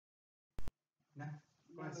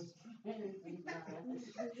Numbers 9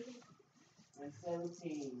 and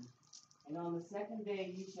 17. And on the second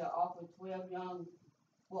day ye shall offer 12 young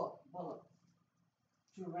bullocks,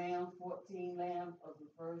 2 rams, 14 lambs of the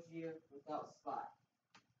first year without spot.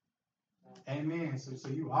 Amen. So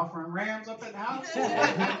you offering rams up at the house?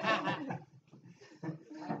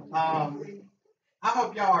 I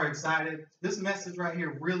hope y'all are excited. This message right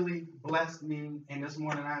here really blessed me, and this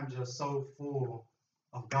morning I'm just so full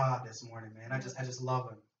of God this morning, man. I just love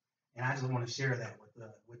Him, and I just want to share that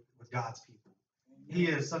with God's people. He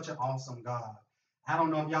is such an awesome God. I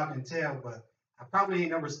don't know if y'all can tell, but I probably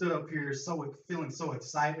ain't never stood up here feeling so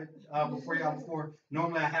excited before y'all before.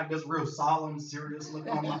 Normally I have this real solemn, serious look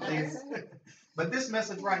on my face. But this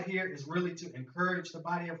message right here is really to encourage the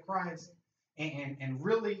body of Christ and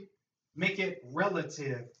really make it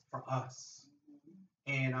relative for us.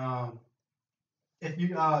 And if you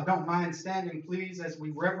don't mind standing, please, as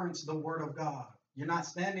we reverence the Word of God. You're not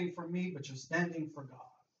standing for me, but you're standing for God.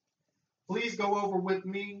 Please go over with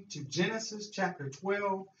me to Genesis chapter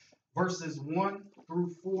 12, verses 1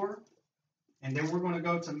 through 4. And then we're going to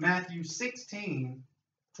go to Matthew 16,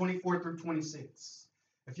 24 through 26.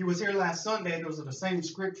 If you was here last Sunday, those are the same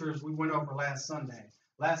scriptures we went over last Sunday.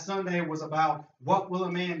 Last Sunday was about what will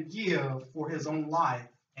a man give for his own life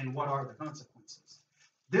and what are the consequences.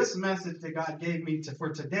 This message that God gave me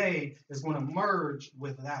for today is going to merge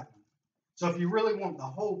with that one. So if you really want the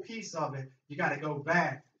whole piece of it, you got to go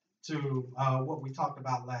back to what we talked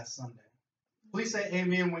about last Sunday. Please say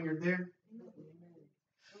amen when you're there.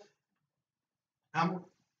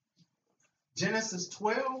 Genesis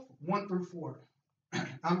 12, 1 through 4.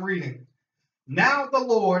 I'm reading. Now the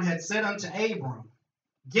Lord had said unto Abram,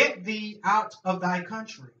 get thee out of thy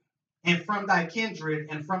country, and from thy kindred,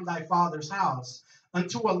 and from thy father's house,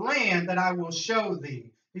 unto a land that I will show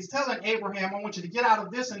thee. He's telling Abraham, I want you to get out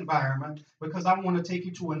of this environment because I want to take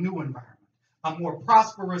you to a new environment, a more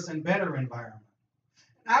prosperous and better environment.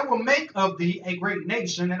 I will make of thee a great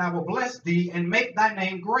nation, and I will bless thee and make thy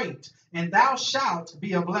name great, and thou shalt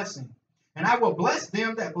be a blessing. And I will bless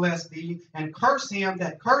them that bless thee, and curse him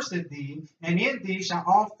that curseth thee, and in thee shall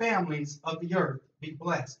all families of the earth be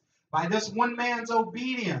blessed. By this one man's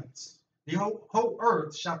obedience, the whole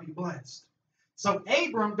earth shall be blessed. So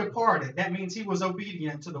Abram departed. That means he was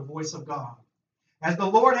obedient to the voice of God, as the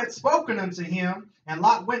Lord had spoken unto him, and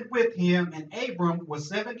Lot went with him, and Abram was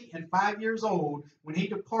 75 years old when he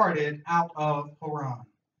departed out of Haran.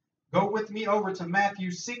 Go with me over to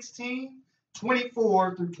Matthew 16,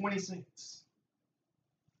 24 through 26.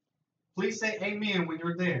 Please say amen when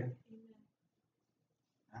you're there.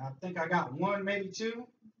 I think I got one, maybe two.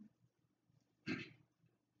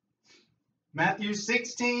 Matthew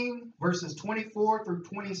 16, verses 24 through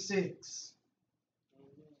 26.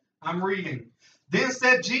 I'm reading. Then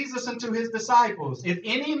said Jesus unto his disciples, if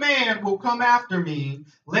any man will come after me,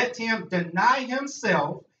 let him deny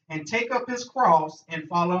himself and take up his cross and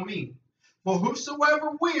follow me. For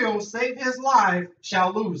whosoever will save his life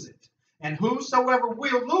shall lose it, and whosoever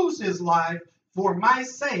will lose his life for my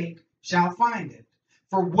sake shall find it.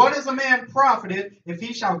 For what is a man profited if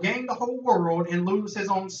he shall gain the whole world and lose his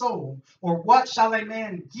own soul? Or what shall a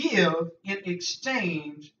man give in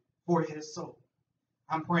exchange for his soul?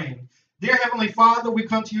 I'm praying. Dear Heavenly Father, we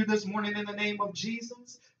come to you this morning in the name of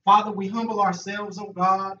Jesus. Father, we humble ourselves, oh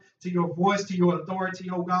God, to your voice, to your authority,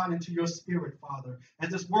 oh God, and to your spirit, Father. As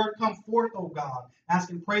this word come forth, oh God, ask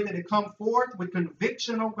and pray that it come forth with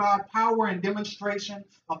conviction, oh God, power and demonstration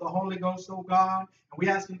of the Holy Ghost, oh God. And we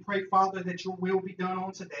ask and pray, Father, that your will be done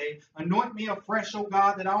on today. Anoint me afresh, oh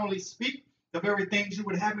God, that I only speak the very things you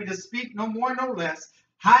would have me to speak, no more, no less.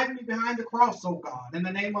 Hide me behind the cross, oh God, in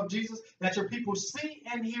the name of Jesus, that your people see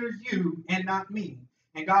and hear you and not me.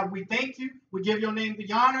 And God, we thank you. We give your name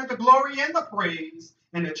the honor, the glory, and the praise.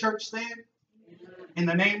 And the church said, in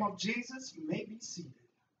the name of Jesus, you may be seated.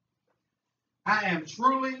 I am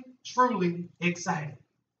truly, truly excited.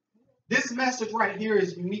 This message right here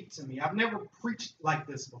is unique to me. I've never preached like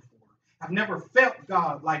this before. I've never felt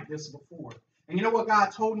God like this before. And you know what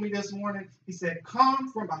God told me this morning? He said,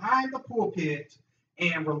 come from behind the pulpit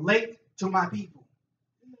and relate to my people.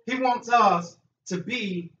 He wants us to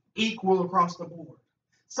be equal across the board.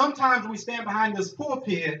 Sometimes we stand behind this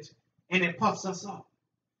pulpit and it puffs us up.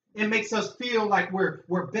 It makes us feel like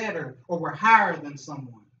we're better or we're higher than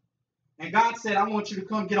someone. And God said, I want you to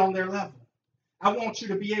come get on their level. I want you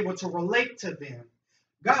to be able to relate to them.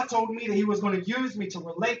 God told me that he was going to use me to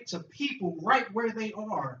relate to people right where they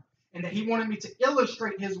are, and that he wanted me to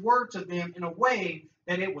illustrate his word to them in a way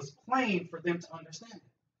that it was plain for them to understand it.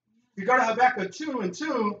 If you go to Habakkuk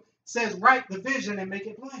 2:2, says, write the vision and make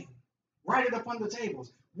it plain. Write it up on the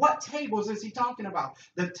tables. What tables is he talking about?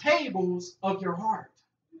 The tables of your heart.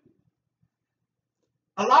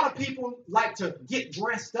 A lot of people like to get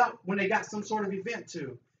dressed up when they got some sort of event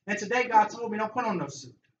to. And today God told me, don't put on no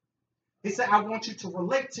suit. He said, I want you to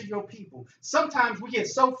relate to your people. Sometimes we get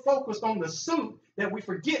so focused on the suit that we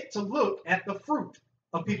forget to look at the fruit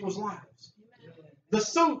of people's lives. The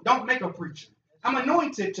suit don't make a preacher. I'm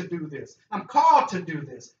anointed to do this. I'm called to do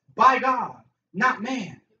this by God, not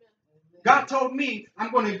man. God told me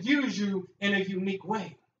I'm going to use you in a unique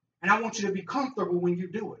way. And I want you to be comfortable when you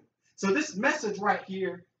do it. So this message right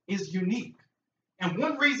here is unique. And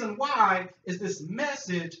one reason why is this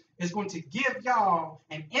message is going to give y'all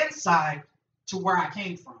an insight to where I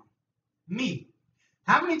came from. Me.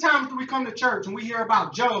 How many times do we come to church and we hear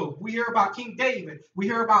about Job? We hear about King David. We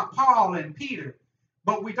hear about Paul and Peter.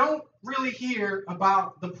 But we don't really hear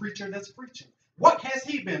about the preacher that's preaching. What has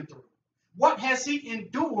he been through? What has he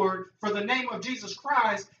endured for the name of Jesus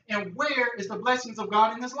Christ? And where is the blessings of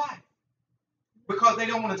God in his life? Because they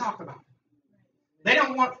don't want to talk about it. They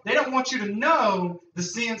don't want you to know the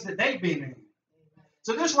sins that they've been in.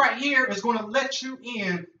 So this right here is going to let you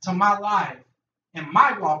in to my life and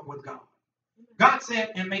my walk with God. God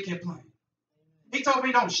said, and make it plain. He told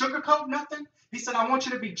me don't sugarcoat nothing. He said, I want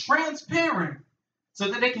you to be transparent so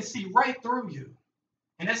that they can see right through you.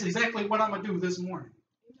 And that's exactly what I'm going to do this morning.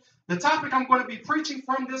 The topic I'm going to be preaching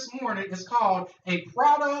from this morning is called a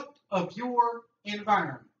product of your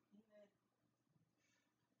environment.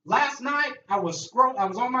 Last night, I was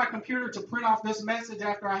on my computer to print off this message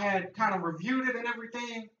after I had kind of reviewed it and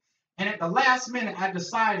everything. And at the last minute, I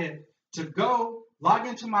decided to go log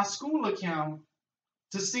into my school account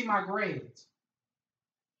to see my grades.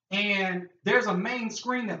 And there's a main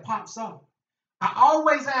screen that pops up. I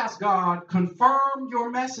always ask God, confirm your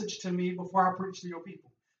message to me before I preach to your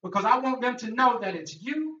people. Because I want them to know that it's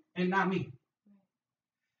you and not me.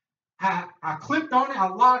 I clicked on it. I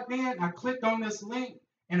logged in. I clicked on this link.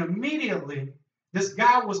 And immediately, this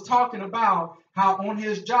guy was talking about how on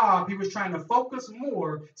his job, he was trying to focus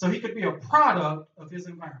more so he could be a product of his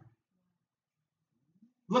environment.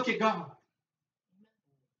 Look at God.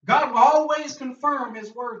 God will always confirm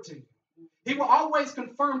his word to you. He will always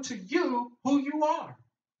confirm to you who you are.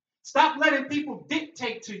 Stop letting people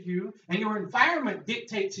dictate to you and your environment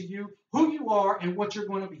dictate to you who you are and what you're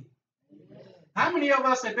going to be. How many of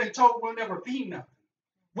us have been told we'll never be nothing?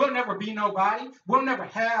 We'll never be nobody. We'll never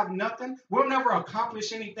have nothing. We'll never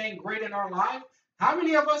accomplish anything great in our life. How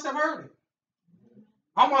many of us have heard it?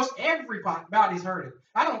 Almost everybody's heard it.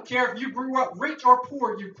 I don't care if you grew up rich or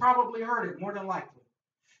poor, you probably heard it more than likely.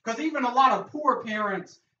 Because even a lot of poor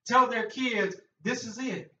parents tell their kids, this is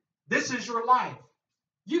it. This is your life.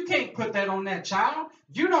 You can't put that on that child.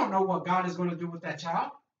 You don't know what God is going to do with that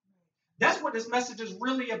child. That's what this message is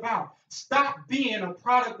really about. Stop being a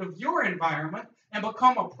product of your environment and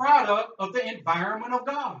become a product of the environment of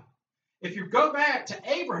God. If you go back to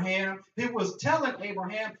Abraham, he was telling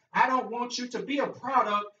Abraham, I don't want you to be a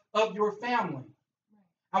product of your family.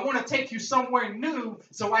 I want to take you somewhere new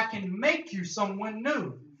so I can make you someone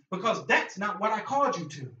new, because that's not what I called you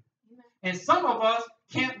to. And some of us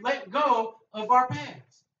can't let go of our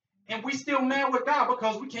past. And we still mad with God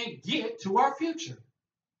because we can't get to our future.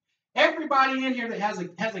 Everybody in here that has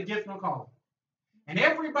a gift and a calling. And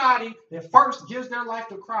everybody that first gives their life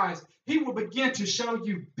to Christ, he will begin to show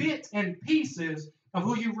you bits and pieces of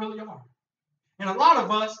who you really are. And a lot of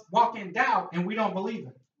us walk in doubt and we don't believe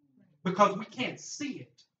it because we can't see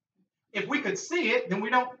it. If we could see it, then we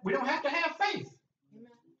don't have to have faith.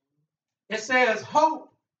 It says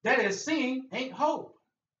hope that is seen ain't hope.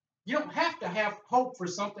 You don't have to have hope for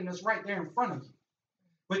something that's right there in front of you.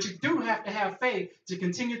 But you do have to have faith to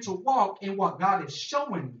continue to walk in what God is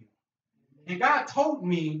showing you. And God told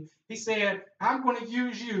me, he said, I'm going to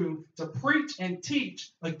use you to preach and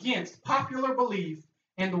teach against popular belief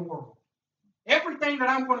in the world. Everything that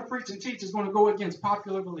I'm going to preach and teach is going to go against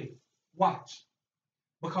popular belief. Watch.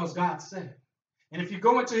 Because God said it. And if you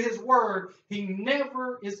go into his word, he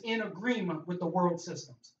never is in agreement with the world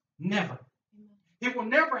systems. Never. He will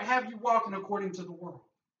never have you walking according to the world.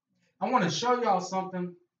 I want to show y'all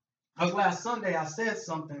something. Because last Sunday I said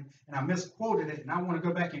something and I misquoted it, and I want to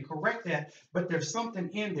go back and correct that. But there's something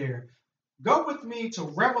in there. Go with me to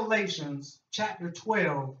Revelations chapter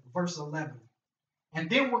 12, verse 11. And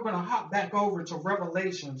then we're going to hop back over to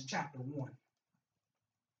Revelations chapter 1.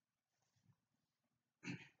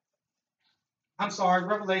 I'm sorry,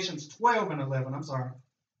 Revelations 12 and 11. I'm sorry.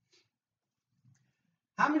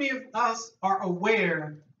 How many of us are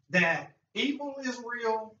aware that evil is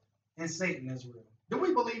real and Satan is real? Do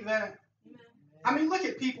we believe that? I mean, look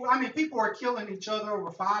at people. I mean, people are killing each other over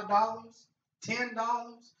 $5,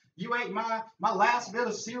 $10. You ate my last bit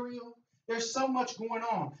of cereal. There's so much going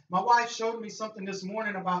on. My wife showed me something this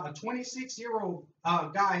morning about a 26-year-old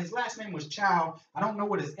guy. His last name was Chow. I don't know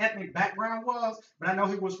what his ethnic background was, but I know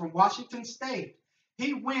he was from Washington State.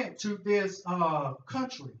 He went to this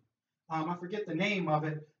country. I forget the name of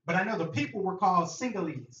it, but I know the people were called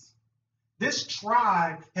Sinhalese. This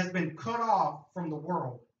tribe has been cut off from the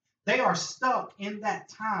world. They are stuck in that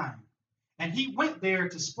time. And he went there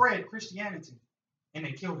to spread Christianity, and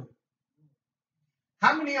they killed him.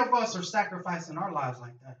 How many of us are sacrificing our lives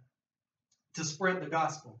like that to spread the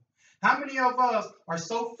gospel? How many of us are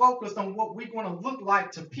so focused on what we're going to look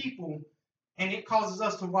like to people, and it causes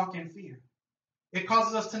us to walk in fear? It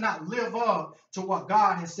causes us to not live up to what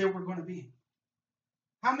God has said we're going to be.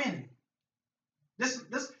 How many?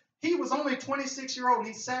 He was only 26-year-old, and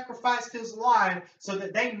he sacrificed his life so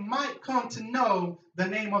that they might come to know the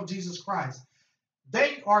name of Jesus Christ.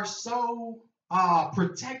 They are so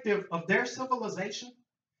protective of their civilization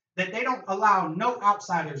that they don't allow no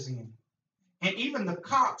outsiders in. And even the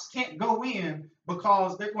cops can't go in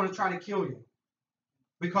because they're going to try to kill you,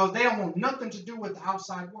 because they don't want nothing to do with the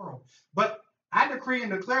outside world. But I decree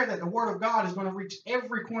and declare that the word of God is going to reach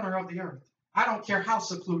every corner of the earth. I don't care how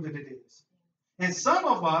secluded it is. And some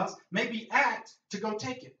of us may be asked to go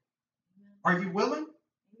take it. Are you willing?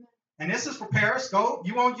 And this is for Periscope.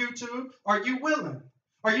 You on YouTube. Are you willing?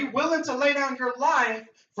 Are you willing to lay down your life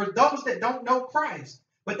for those that don't know Christ?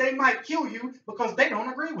 But they might kill you because they don't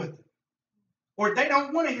agree with it. Or they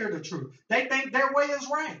don't want to hear the truth. They think their way is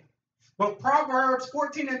right. But Proverbs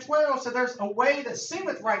 14:12 said there's a way that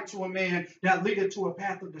seemeth right to a man that leadeth to a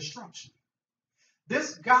path of destruction.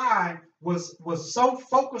 This guy was so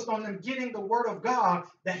focused on them getting the word of God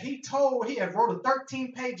that he had wrote a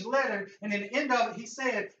 13-page letter, and in the end of it he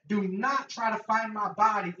said, do not try to find my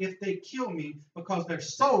body if they kill me, because their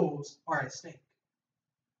souls are at stake.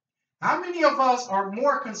 How many of us are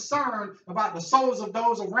more concerned about the souls of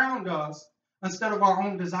those around us instead of our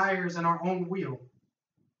own desires and our own will?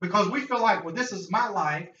 Because we feel like, well, this is my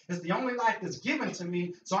life. It's the only life that's given to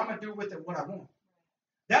me, so I'm going to do with it what I want.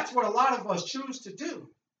 That's what a lot of us choose to do.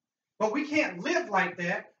 But we can't live like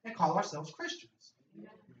that and call ourselves Christians.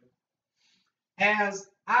 As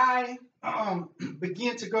I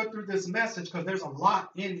begin to go through this message, because there's a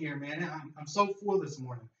lot in here, man. I'm so full this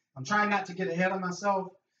morning. I'm trying not to get ahead of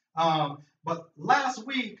myself. But last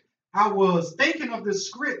week, I was thinking of this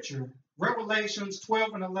scripture, Revelations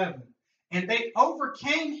 12:11. And they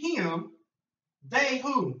overcame him, they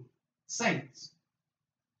who? Saints.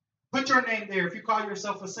 Put your name there if you call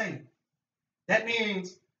yourself a saint. That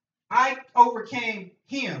means I overcame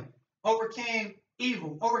him, overcame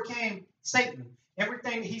evil, overcame Satan,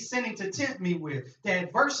 everything he's sending to tempt me with, the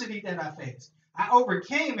adversity that I faced. I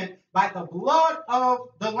overcame it by the blood of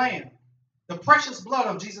the Lamb, the precious blood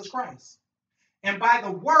of Jesus Christ, and by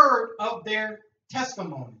the word of their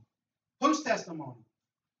testimony. Whose testimony?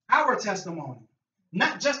 Our testimony.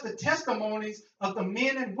 Not just the testimonies of the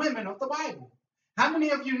men and women of the Bible. How many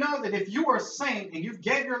of you know that if you are a saint and you've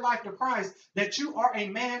gave your life to Christ, that you are a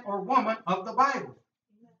man or woman of the Bible?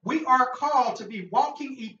 We are called to be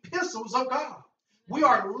walking epistles of God. We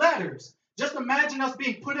are letters. Just imagine us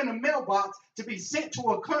being put in a mailbox to be sent to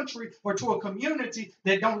a country or to a community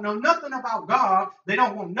that don't know nothing about God. They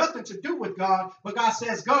don't want nothing to do with God, but God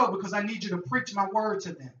says, go, because I need you to preach my word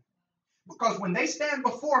to them. Because when they stand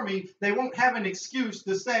before me, they won't have an excuse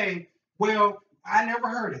to say, well, I never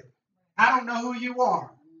heard it. I don't know who you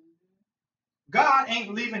are. God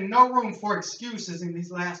ain't leaving no room for excuses in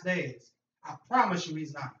these last days. I promise you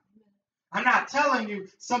he's not. I'm not telling you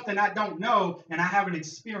something I don't know and I haven't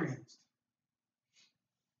experienced.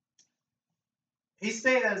 He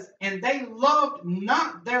says, and they loved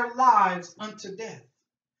not their lives unto death.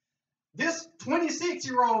 This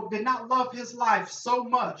 26-year-old did not love his life so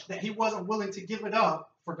much that he wasn't willing to give it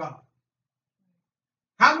up for God.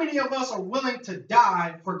 How many of us are willing to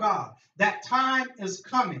die for God? That time is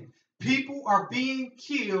coming. People are being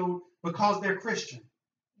killed because they're Christian.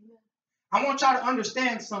 I want y'all to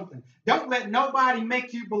understand something. Don't let nobody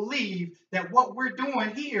make you believe that what we're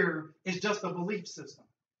doing here is just a belief system.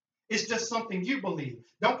 It's just something you believe.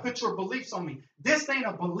 Don't put your beliefs on me. This ain't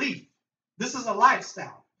a belief. This is a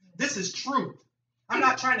lifestyle. This is truth. I'm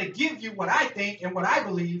not trying to give you what I think and what I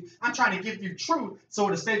believe. I'm trying to give you truth so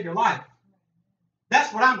it'll save your life.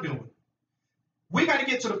 That's what I'm doing. We got to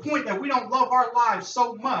get to the point that we don't love our lives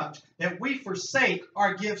so much that we forsake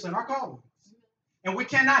our gifts and our callings. And we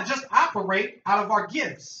cannot just operate out of our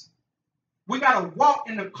gifts. We got to walk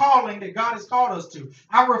in the calling that God has called us to.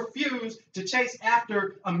 I refuse to chase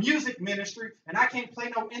after a music ministry, and I can't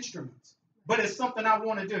play no instruments. But it's something I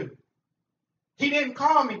want to do. He didn't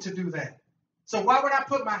call me to do that. So why would I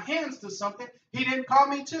put my hands to something he didn't call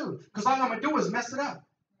me to? Because all I'm going to do is mess it up.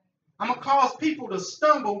 I'm going to cause people to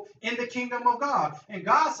stumble in the kingdom of God. And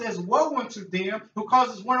God says, woe unto them who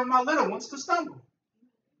causes one of my little ones to stumble.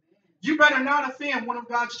 You better not offend one of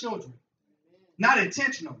God's children. Not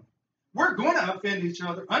intentionally. We're going to offend each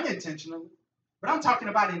other unintentionally. But I'm talking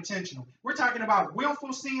about intentional. We're talking about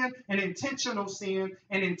willful sin and intentional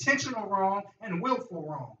wrong and willful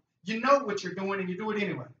wrong. You know what you're doing and you do it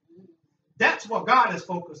anyway. That's what God is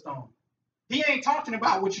focused on. He ain't talking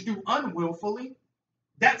about what you do unwillfully.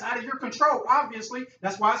 That's out of your control, obviously.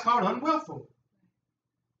 That's why it's called unwillful.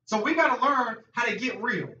 So we got to learn how to get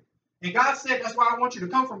real. And God said, that's why I want you to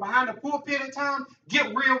come from behind the pulpit at time.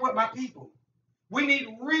 Get real with my people. We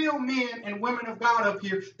need real men and women of God up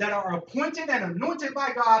here that are appointed and anointed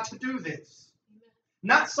by God to do this.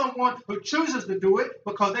 Not someone who chooses to do it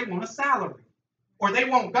because they want a salary or they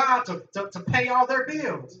want God to pay all their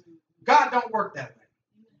bills. God don't work that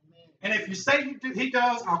way. And if you say he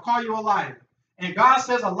does, I'll call you a liar. And God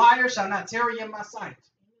says a liar shall not tarry in my sight.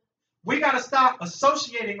 We got to stop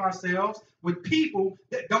associating ourselves with people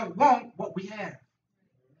that don't want what we have.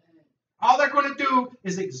 All they're going to do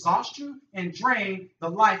is exhaust you and drain the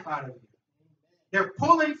life out of you. They're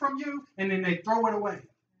pulling from you and then they throw it away.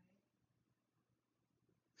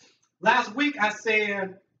 Last week I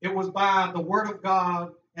said it was by the word of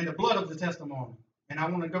God and the blood of the testimony. And I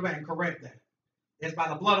want to go back and correct that. It's by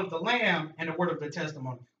the blood of the Lamb and the word of the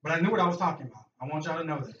testimony. But I knew what I was talking about. I want y'all to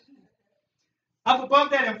know that. Up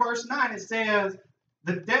above that in verse 9 it says,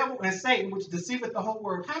 the devil and Satan, which deceiveth the whole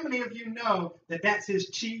world. How many of you know that that's his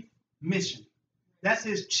chief mission? That's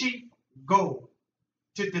his chief goal,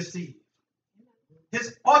 to deceive.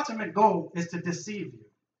 His ultimate goal is to deceive you.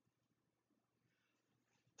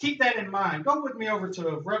 Keep that in mind. Go with me over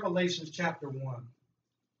to Revelation chapter 1.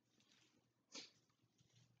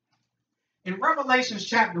 In Revelation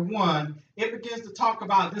chapter 1, it begins to talk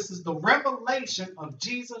about this is the revelation of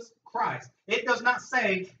Jesus Christ. It does not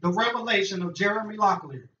say the revelation of Jeremy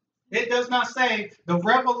Locklear. It does not say the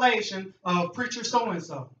revelation of preacher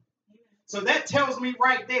so-and-so. So that tells me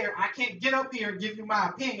right there, I can't get up here and give you my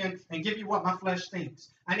opinion and give you what my flesh thinks.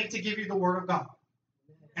 I need to give you the word of God.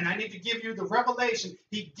 And I need to give you the revelation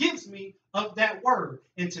he gives me of that word.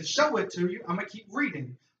 And to show it to you, I'm going to keep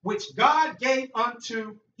reading. Which God gave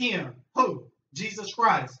unto him, who? Jesus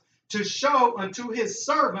Christ, to show unto his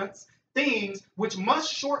servants things which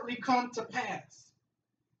must shortly come to pass.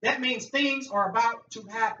 That means things are about to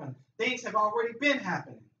happen. Things have already been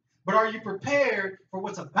happening. But are you prepared for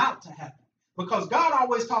what's about to happen? Because God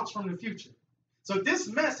always talks from the future. So this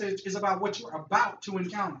message is about what you're about to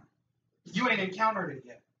encounter. You ain't encountered it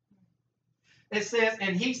yet. It says,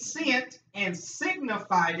 and he sent and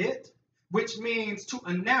signified it, which means to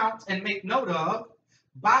announce and make note of,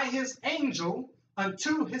 by his angel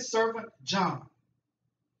unto his servant John.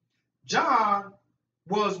 John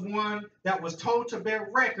was one that was told to bear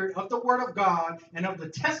record of the word of God and of the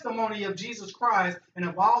testimony of Jesus Christ and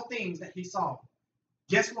of all things that he saw.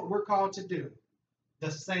 Guess what we're called to do?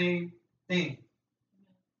 The same thing.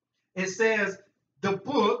 It says the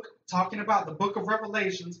book, talking about the book of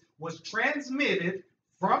Revelations, was transmitted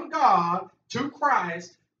from God to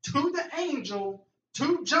Christ, to the angel,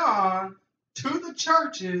 to John, to the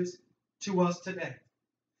churches, to us today.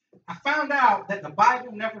 I found out that the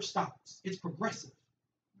Bible never stops. It's progressive.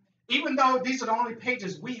 Even though these are the only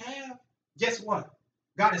pages we have, guess what?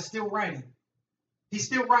 God is still writing. He's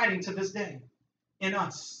still writing to this day in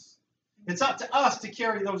us. It's up to us to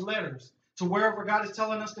carry those letters to wherever God is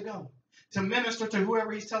telling us to go, to minister to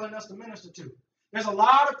whoever he's telling us to minister to. There's a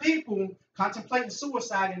lot of people contemplating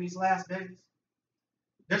suicide in these last days.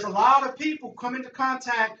 There's a lot of people come into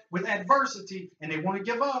contact with adversity and they want to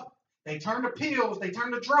give up. They turn to pills, they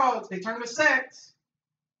turn to drugs, they turn to sex.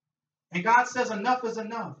 And God says enough is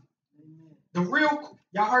enough.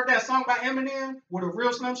 Y'all heard that song by Eminem? Will the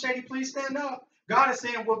real Slim Shady please stand up? God is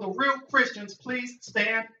saying, will the real Christians please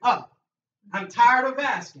stand up? I'm tired of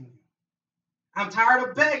asking you. I'm tired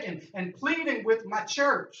of begging and pleading with my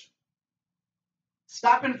church.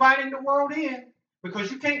 Stop inviting the world in,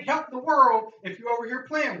 because you can't help the world if you're over here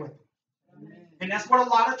playing with them. Amen. And that's what a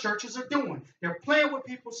lot of churches are doing. They're playing with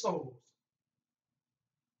people's souls.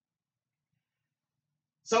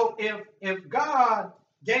 So if God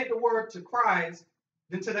gave the word to Christ,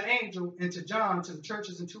 then to the angel, and to John, to the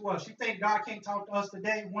churches, and to us, you think God can't talk to us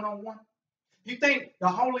today one-on-one? You think the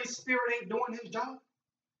Holy Spirit ain't doing his job?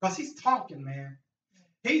 Because he's talking, man.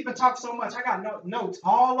 He's been talking so much. I got notes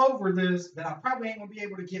all over this that I probably ain't going to be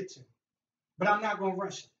able to get to. But I'm not going to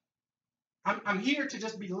rush it. I'm here to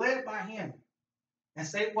just be led by him. and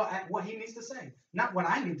say what he needs to say. Not what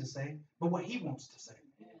I need to say, but what he wants to say.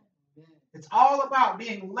 It's all about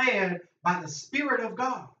being led by the Spirit of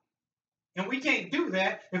God. And we can't do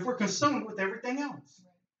that if we're consumed with everything else.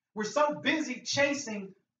 We're so busy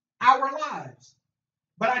chasing our lives.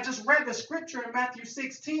 But I just read the scripture in Matthew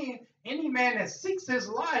 16. Any man that seeks his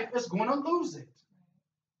life is going to lose it.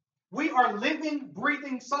 We are living,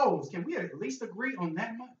 breathing souls. Can we at least agree on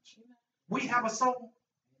that much? We have a soul,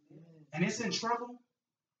 and it's in trouble.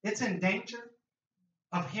 It's in danger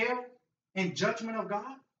of hell and judgment of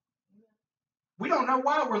God. We don't know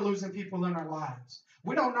why we're losing people in our lives.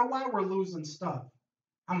 We don't know why we're losing stuff.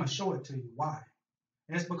 I'm going to show it to you why.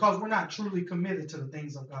 And it's because we're not truly committed to the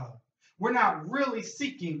things of God. We're not really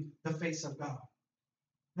seeking the face of God.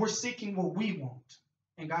 We're seeking what we want.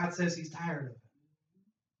 And God says he's tired of it.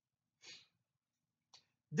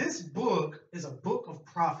 This book is a book of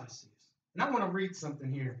prophecies. And I want to read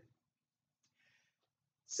something here.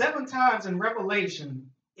 7 times in Revelation,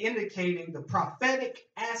 indicating the prophetic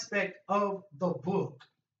aspect of the book.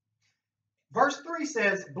 Verse 3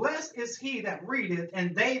 says, "Blessed is he that readeth,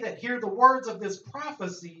 and they that hear the words of this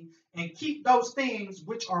prophecy, and keep those things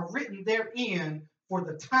which are written therein, for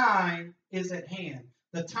the time is at hand."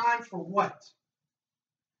 The time for what?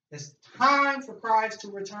 It's time for Christ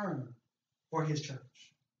to return for his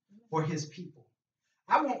church, for his people.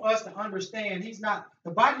 I want us to understand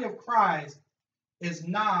the body of Christ is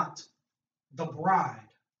not the bride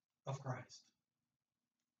of Christ.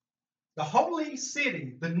 The holy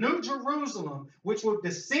city, the New Jerusalem, which will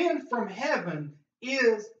descend from heaven,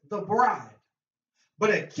 is the bride.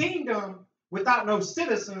 But a kingdom without no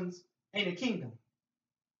citizens ain't a kingdom.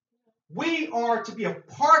 We are to be a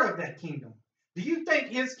part of that kingdom. Do you think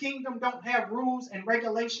his kingdom don't have rules and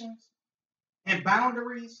regulations and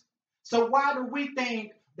boundaries? So why do we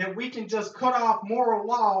think that we can just cut off moral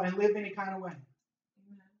law and live any kind of way?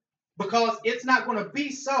 Because it's not going to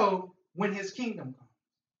be so when his kingdom comes.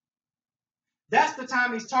 That's the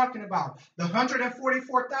time he's talking about. The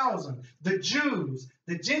 144,000, the Jews,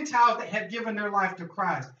 the Gentiles that have given their life to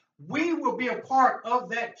Christ. We will be a part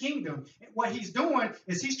of that kingdom. And what he's doing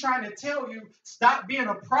is he's trying to tell you, stop being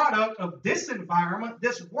a product of this environment,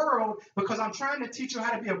 this world, because I'm trying to teach you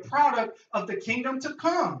how to be a product of the kingdom to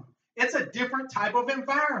come. It's a different type of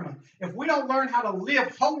environment. If we don't learn how to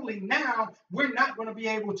live holy now, we're not going to be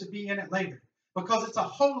able to be in it later, because it's a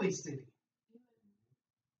holy city.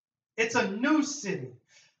 It's a new city.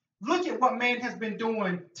 Look at what man has been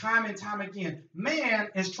doing time and time again. Man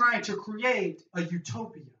is trying to create a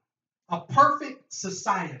utopia, a perfect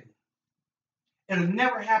society. It'll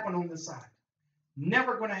never happen on this side.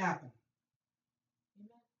 Never going to happen.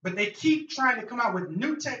 But they keep trying to come out with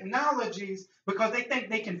new technologies because they think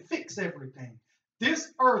they can fix everything.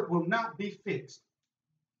 This earth will not be fixed.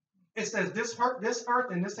 It says this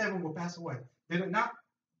earth and this heaven will pass away. Did it not?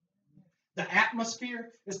 The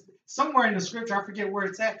atmosphere is somewhere in the scripture, I forget where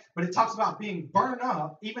it's at, but it talks about being burned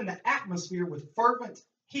up, even the atmosphere, with fervent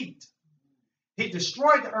heat. He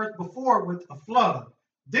destroyed the earth before with a flood.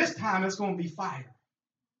 This time it's going to be fire.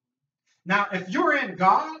 Now, if you're in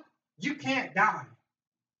God, you can't die.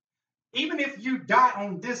 Even if you die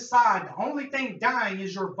on this side, the only thing dying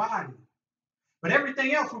is your body. But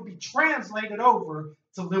everything else will be translated over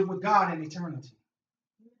to live with God in eternity.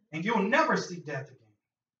 And you'll never see death again.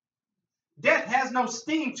 Death has no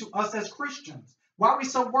sting to us as Christians. Why are we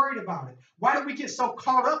so worried about it? Why do we get so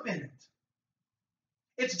caught up in it?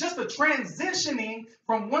 It's just a transitioning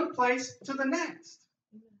from one place to the next.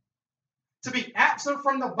 To be absent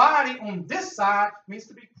from the body on this side means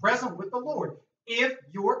to be present with the Lord. If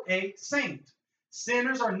you're a saint,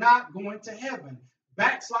 sinners are not going to heaven.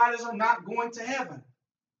 Backsliders are not going to heaven.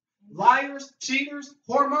 Liars, cheaters,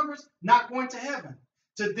 whoremongers, not going to heaven.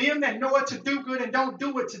 To them that know it to do good and don't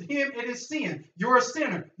do it, to him it is sin. You're a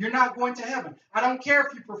sinner. You're not going to heaven. I don't care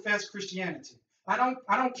if you profess Christianity. I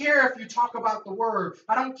don't care if you talk about the word.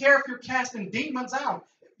 I don't care if you're casting demons out.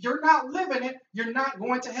 If you're not living it, you're not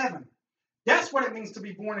going to heaven. That's what it means to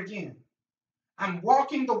be born again. I'm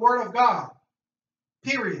walking the word of God.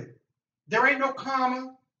 Period. There ain't no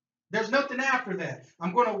comma. There's nothing after that.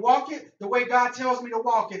 I'm going to walk it the way God tells me to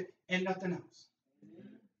walk it and nothing else.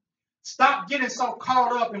 Stop getting so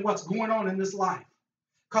caught up in what's going on in this life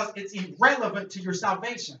because it's irrelevant to your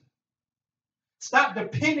salvation. Stop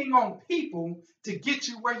depending on people to get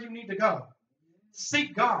you where you need to go.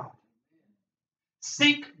 Seek God.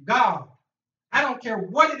 Seek God. I don't care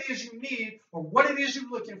what it is you need or what it is you're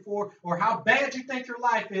looking for or how bad you think your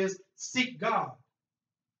life is. Seek God.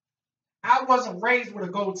 I wasn't raised with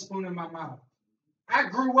a gold spoon in my mouth. I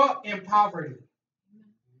grew up in poverty.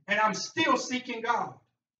 And I'm still seeking God.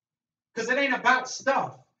 Because it ain't about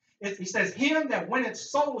stuff. He says, him that winneth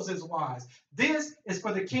souls is wise. This is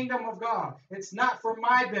for the kingdom of God. It's not for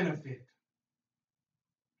my benefit.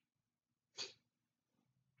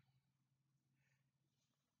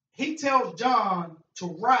 He tells John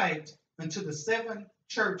to write unto the 7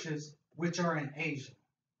 churches which are in Asia.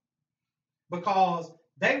 Because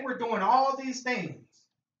they were doing all these things,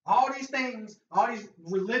 all these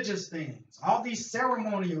religious things, all these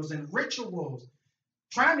ceremonials and rituals,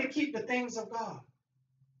 trying to keep the things of God.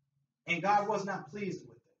 And God was not pleased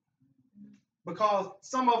with it. Because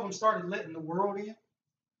some of them started letting the world in.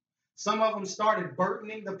 Some of them started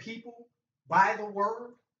burdening the people by the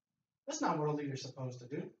word. That's not what a leader's supposed to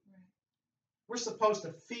do. We're supposed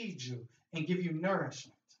to feed you and give you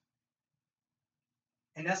nourishment.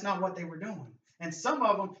 And that's not what they were doing. And some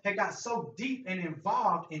of them had got so deep and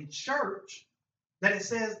involved in church that it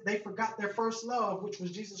says they forgot their first love, which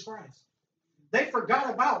was Jesus Christ. They forgot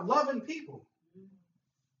about loving people.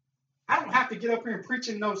 I don't have to get up here and preach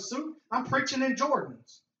in no suit. I'm preaching in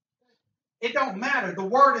Jordans. It don't matter. The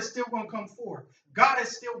word is still going to come forth. God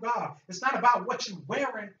is still God. It's not about what you're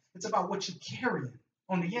wearing. It's about what you're carrying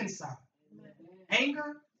on the inside.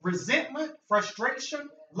 Anger, resentment, frustration,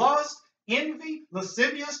 lust, envy,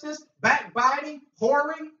 lasciviousness, backbiting,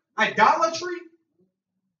 whoring, idolatry.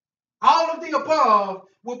 All of the above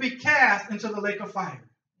will be cast into the lake of fire.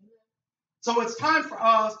 So it's time for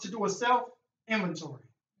us to do a self-inventory.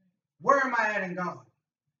 Where am I at in God?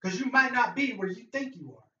 Because you might not be where you think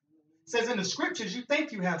you are. It says in the scriptures, you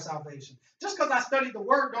think you have salvation. Just because I study the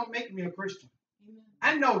word don't make me a Christian.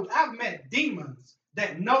 I know I've met demons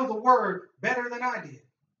that know the word better than I did.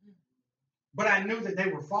 But I knew that they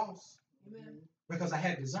were false because I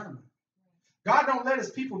had discernment. God don't let his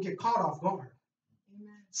people get caught off guard.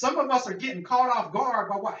 Some of us are getting caught off guard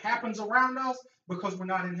by what happens around us because we're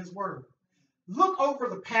not in his word. Look over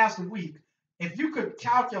the past week. If you could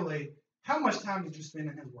calculate how much time did you spend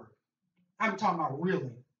in his word? I'm talking about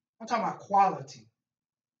really. I'm talking about quality.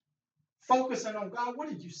 Focusing on God, what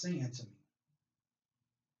are you saying to me?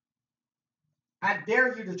 I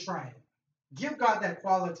dare you to try it. Give God that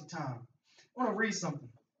quality time. I want to read something.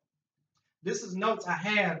 This is notes I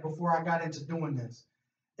had before I got into doing this.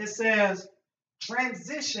 It says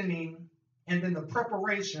transitioning and then the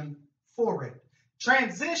preparation for it.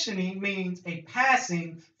 Transitioning means a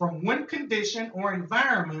passing from one condition or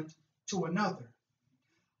environment to another.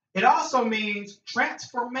 It also means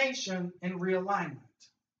transformation and realignment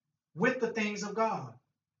with the things of God.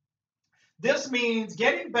 This means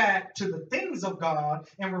getting back to the things of God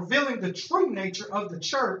and revealing the true nature of the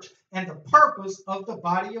church and the purpose of the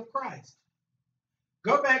body of Christ.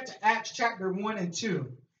 Go back to Acts chapter 1 and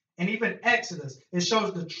 2, and even Exodus. It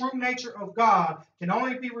shows the true nature of God can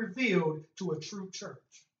only be revealed to a true church.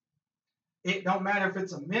 It don't matter if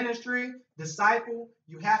it's a ministry, disciple,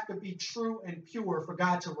 you have to be true and pure for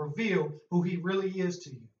God to reveal who he really is to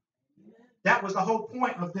you. That was the whole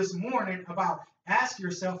point of this morning about ask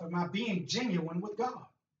yourself, am I being genuine with God?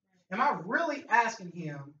 Am I really asking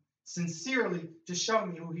him sincerely to show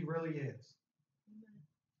me who he really is?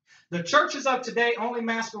 The churches of today only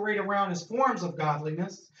masquerade around as forms of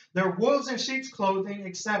godliness. They're wolves in sheep's clothing,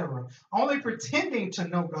 etc. Only pretending to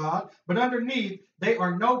know God, but underneath, they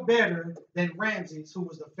are no better than Ramses, who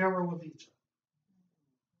was the Pharaoh of Egypt.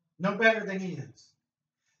 No better than he is.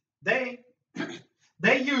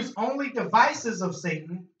 They use only devices of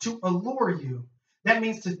Satan to allure you. That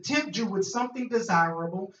means to tempt you with something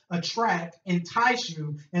desirable, attract, entice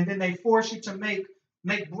you, and then they force you to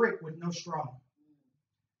make brick with no straw.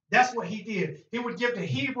 That's what he did. He would give the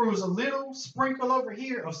Hebrews a little sprinkle over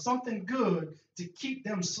here of something good to keep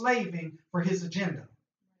them slaving for his agenda.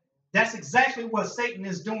 That's exactly what Satan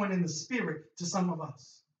is doing in the spirit to some of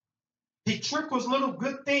us. He trickles little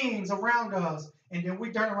good things around us, and then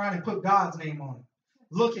we turn around and put God's name on it.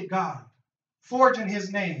 Look at God, forging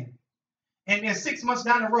his name. And then 6 months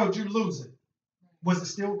down the road, you lose it. Was it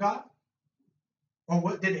still God? Or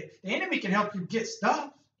what did it? The enemy can help you get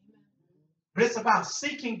stuff. But it's about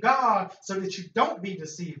seeking God so that you don't be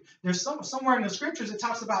deceived. There's somewhere in the scriptures it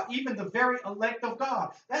talks about even the very elect of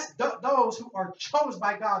God. That's those who are chosen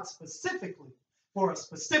by God specifically for a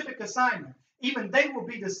specific assignment. Even they will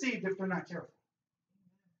be deceived if they're not careful.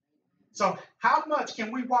 So how much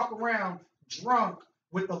can we walk around drunk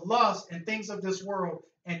with the lust and things of this world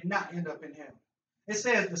and not end up in heaven? It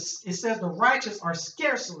says the righteous are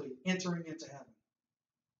scarcely entering into heaven.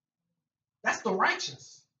 That's the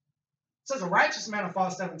righteous. It says a righteous man will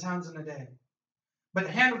fall 7 times in a day. But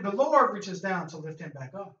the hand of the Lord reaches down to lift him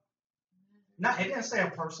back up. Now, it didn't say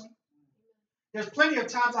a person. There's plenty of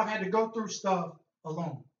times I've had to go through stuff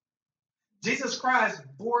alone. Jesus Christ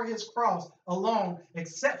bore his cross alone,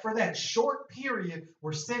 except for that short period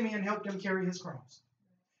where Simeon helped him carry his cross.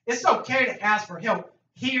 It's okay to ask for help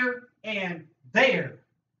here and there.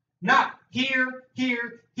 Not here,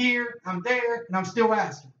 here, here, I'm there, and I'm still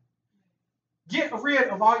asking. Get rid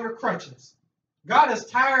of all your crutches. God is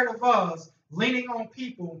tired of us leaning on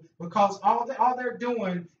people because all they're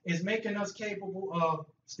doing is making us capable of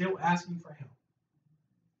still asking for help.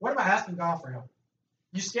 What about asking God for help?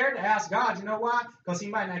 You're scared to ask God. You know why? Because he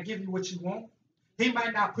might not give you what you want. He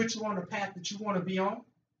might not put you on the path that you want to be on.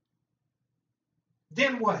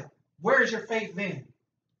 Then what? Where is your faith then?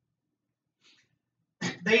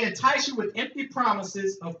 They entice you with empty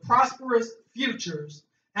promises of prosperous futures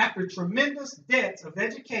after tremendous debts of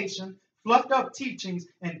education, fluffed up teachings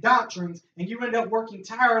and doctrines, and you end up working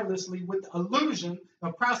tirelessly with the illusion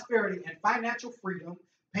of prosperity and financial freedom,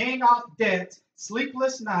 paying off debts,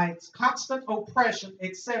 sleepless nights, constant oppression,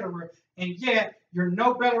 etc., and yet you're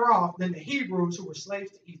no better off than the Hebrews who were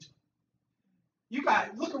slaves to Egypt. You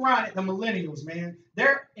got look around at the millennials, man.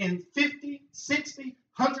 They're in $50, $60,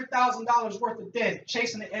 $100,000 worth of debt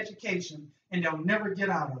chasing the education, and they'll never get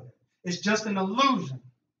out of it. It's just an illusion.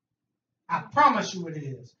 I promise you it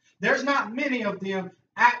is. There's not many of them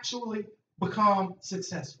actually become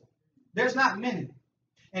successful. There's not many.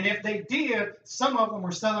 And if they did, some of them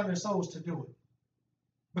are selling their souls to do it.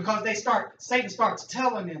 Because Satan starts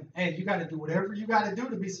telling them, hey, you got to do whatever you got to do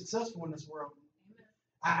to be successful in this world.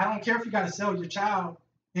 I don't care if you got to sell your child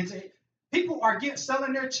into. People are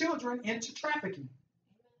selling their children into trafficking.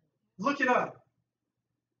 Look it up.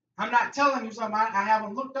 I'm not telling you something I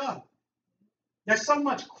haven't looked up. There's so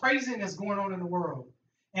much craziness going on in the world.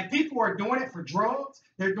 And people are doing it for drugs.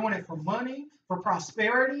 They're doing it for money, for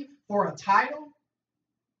prosperity, for a title.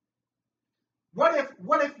 What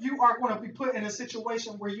if you are going to be put in a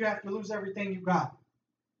situation where you have to lose everything you got?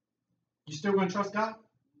 You still going to trust God?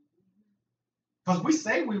 Because we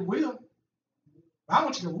say we will. But I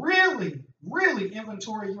want you to really, really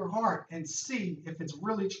inventory your heart and see if it's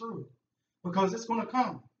really true. Because it's going to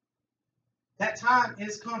come. That time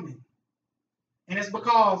is coming. And it's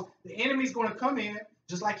because the enemy's going to come in,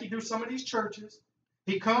 just like he do some of these churches.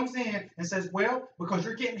 He comes in and says, well, because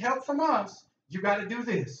you're getting help from us, you got to do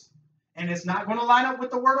this. And it's not going to line up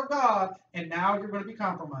with the word of God, and now you're going to be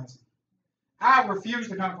compromising. I refuse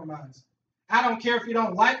to compromise. I don't care if you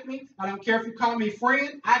don't like me. I don't care if you call me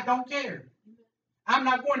friend. I don't care. I'm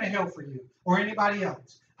not going to hell for you or anybody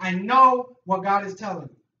else. I know what God is telling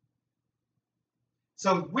me.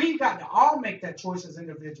 So we got to all make that choice as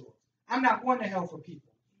individuals. I'm not going to hell for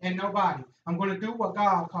people and nobody. I'm going to do what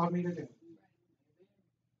God called me to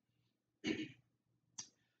do.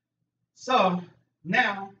 So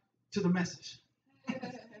now to the message.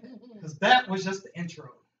 Because that was just the intro.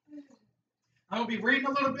 I'm going to be reading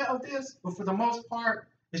a little bit of this, but for the most part,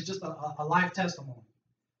 it's just a life testimony.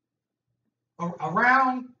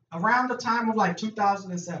 Around the time of like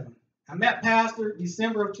 2007, I met Pastor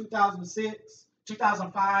December of 2006,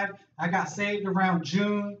 2005. I got saved around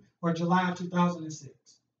June or July of 2006.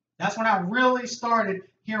 That's when I really started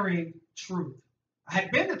hearing truth. I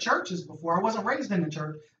had been to churches before. I wasn't raised in the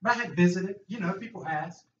church, but I had visited. You know, people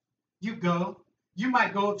ask. You go. You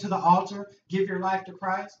might go up to the altar, give your life to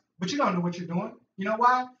Christ, but you don't know what you're doing. You know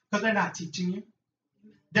why? Because they're not teaching you.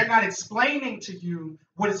 They're not explaining to you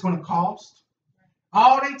what it's going to cost.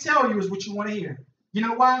 All they tell you is what you want to hear. You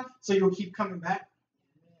know why? So you'll keep coming back.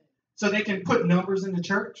 So they can put numbers in the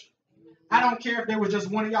church. I don't care if there was just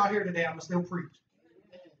one of y'all here today, I'm going to still preach.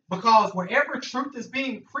 Because wherever truth is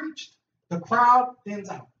being preached, the crowd thins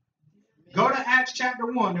out. Go to Acts chapter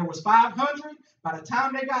 1. There was 500. By the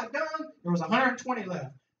time they got done, there was 120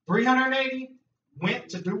 left. 380 went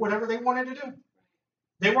to do whatever they wanted to do.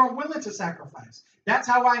 They weren't willing to sacrifice. That's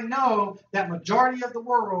how I know that majority of the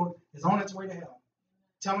world is on its way to hell.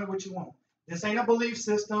 Tell me what you want. This ain't a belief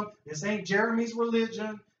system. This ain't Jeremy's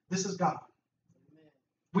religion. This is God.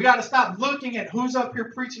 We got to stop looking at who's up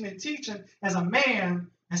here preaching and teaching as a man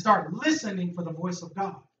and start listening for the voice of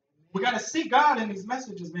God. We got to see God in these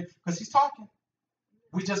messages, man, because he's talking.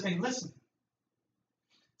 We just ain't listening.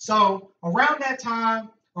 So around that time,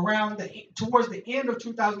 towards the end of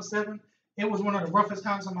 2007, it was one of the roughest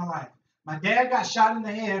times of my life. My dad got shot in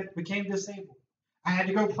the head, became disabled. I had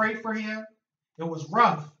to go pray for him. It was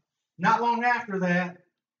rough. Not long after that,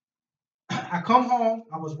 I come home.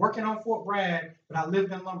 I was working on Fort Bragg, but I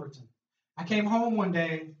lived in Lumberton. I came home one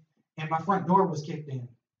day, and my front door was kicked in.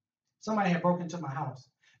 Somebody had broken into my house.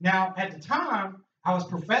 Now, at the time, I was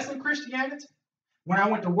professing Christianity. When I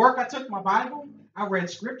went to work, I took my Bible, I read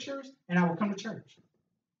scriptures, and I would come to church.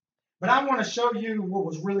 But I want to show you what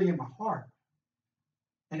was really in my heart.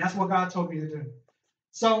 And that's what God told me to do.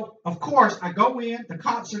 So, of course, I go in. The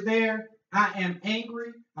cops are there. I am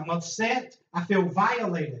angry. I'm upset. I feel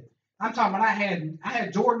violated. I'm talking about I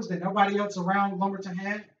had Jordans that nobody else around Lumberton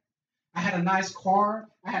had. I had a nice car.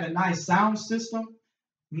 I had a nice sound system.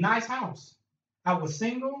 Nice house. I was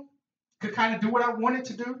single. Could kind of do what I wanted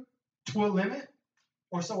to do to a limit.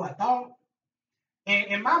 Or so I thought. And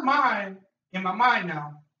in my mind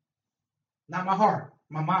now, not my heart,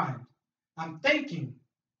 my mind, I'm thinking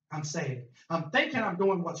I'm saved. I'm thinking I'm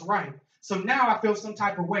doing what's right. So now I feel some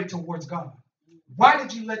type of way towards God. Why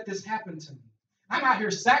did you let this happen to me? I'm out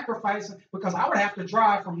here sacrificing because I would have to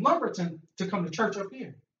drive from Lumberton to come to church up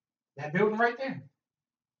here. That building right there.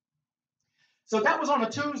 So that was on a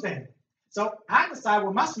Tuesday. So I decided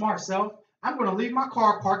with my smart self, I'm going to leave my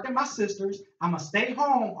car parked at my sister's. I'm going to stay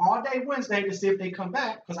home all day Wednesday to see if they come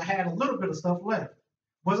back because I had a little bit of stuff left.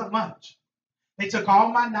 Wasn't much. They took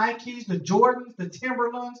all my Nikes, the Jordans, the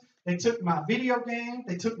Timberlands. They took my video game.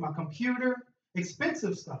 They took my computer.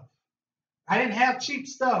 Expensive stuff. I didn't have cheap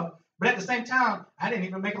stuff, but at the same time, I didn't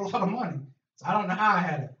even make a lot of money. So I don't know how I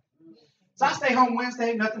had it. So I stay home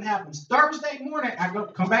Wednesday, nothing happens. Thursday morning, I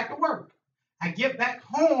come back to work. I get back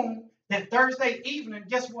home that Thursday evening,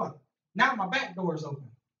 guess what? Now my back door is open.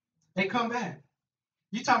 They come back.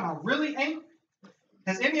 You talking about really angry?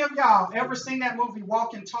 Has any of y'all ever seen that movie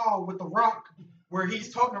Walking Tall with The Rock where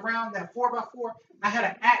he's talking around that 4x4? I had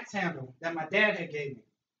an axe handle that my dad had gave me.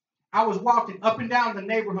 I was walking up and down the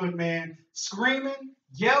neighborhood, man, screaming,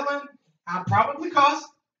 yelling. I probably cussed,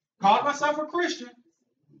 called myself a Christian,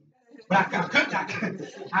 but I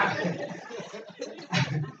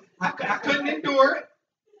couldn't endure it.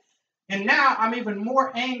 And now I'm even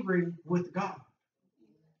more angry with God.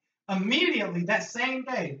 Immediately that same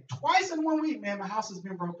day, twice in 1 week, man, my house has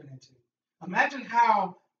been broken into. Imagine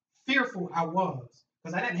how fearful I was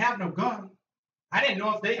because I didn't have no gun. I didn't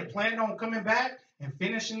know if they had planned on coming back and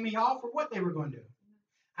finishing me off or what they were going to do.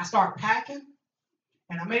 I started packing,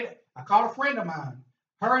 and I called a friend of mine.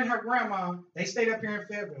 Her and her grandma, they stayed up here in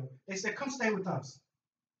Fayetteville. They said, come stay with us.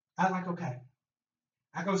 I was like, okay.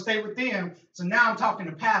 I go stay with them. So now I'm talking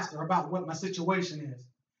to Pastor about what my situation is.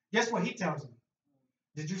 Guess what he tells me?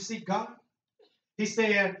 Did you seek God? He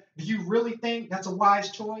said, do you really think that's a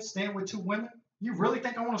wise choice, staying with two women? You really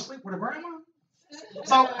think I want to sleep with a grandma?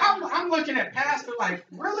 So I'm looking at Pastor like,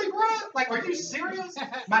 really, bro? Like, are you serious?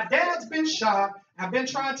 My dad's been shot. I've been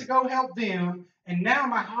trying to go help them. And now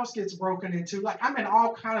my house gets broken into. Like, I'm in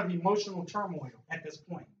all kind of emotional turmoil at this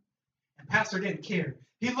point. And Pastor didn't care.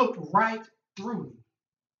 He looked right through me.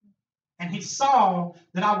 And he saw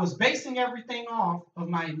that I was basing everything off of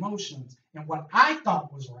my emotions and what I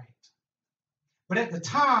thought was right. But at the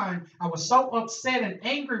time, I was so upset and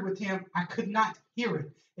angry with him, I could not hear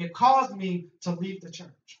it. It caused me to leave the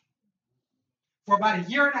church. For about a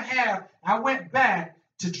year and a half, I went back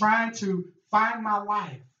to trying to find my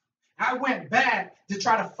life. I went back to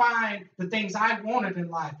try to find the things I wanted in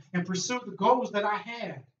life and pursue the goals that I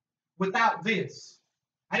had. Without this,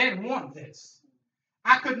 I didn't want this.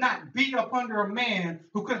 I could not be up under a man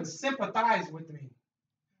who couldn't sympathize with me.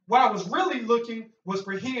 What I was really looking was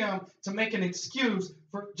for him to make an excuse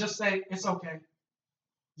for just say, it's okay.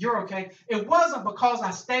 You're okay. It wasn't because I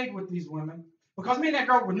stayed with these women, because me and that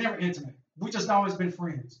girl were never intimate. We just always been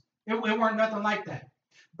friends. It weren't nothing like that.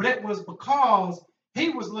 But it was because he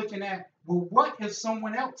was looking at, well, what if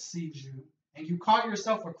someone else sees you and you call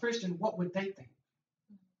yourself a Christian, what would they think?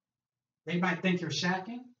 They might think you're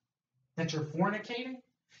shacking, that you're fornicating.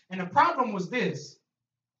 And the problem was this,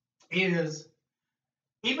 is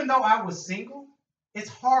even though I was single, it's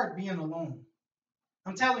hard being alone.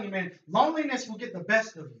 I'm telling you, man, loneliness will get the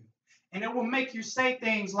best of you. And it will make you say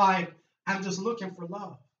things like, I'm just looking for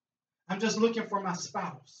love. I'm just looking for my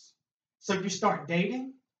spouse. So you start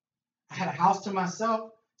dating. I had a house to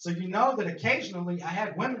myself. So you know that occasionally I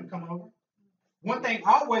had women come over. One thing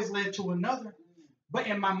always led to another. But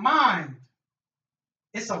in my mind,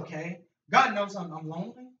 it's okay. God knows I'm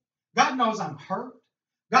lonely. God knows I'm hurt.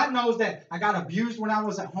 God knows that I got abused when I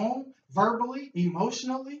was at home, verbally,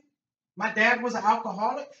 emotionally. My dad was an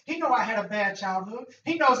alcoholic. He knows I had a bad childhood.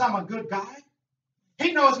 He knows I'm a good guy.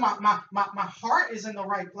 He knows my heart is in the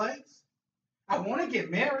right place. I want to get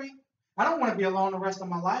married. I don't want to be alone the rest of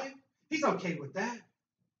my life. He's okay with that.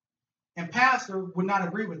 And Pastor would not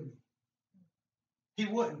agree with me. He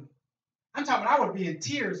wouldn't. I'm talking, I would be in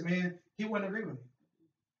tears, man. He wouldn't agree with me.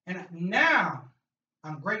 And now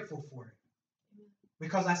I'm grateful for it.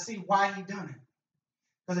 Because I see why he done it.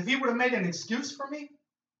 Because if he would have made an excuse for me,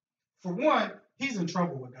 for one, he's in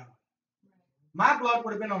trouble with God. My blood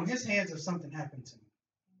would have been on his hands if something happened to me.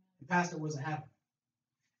 The pastor wasn't happy.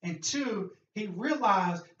 And two, he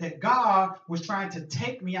realized that God was trying to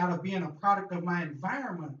take me out of being a product of my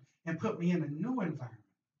environment and put me in a new environment,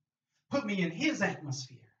 put me in his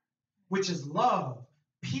atmosphere, which is love,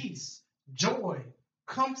 peace, joy,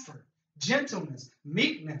 comfort, gentleness,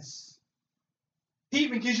 meekness. He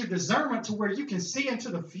even gives you discernment to where you can see into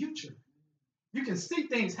the future. You can see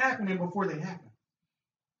things happening before they happen.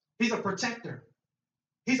 He's a protector.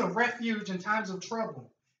 He's a refuge in times of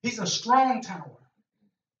trouble. He's a strong tower.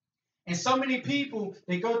 And so many people,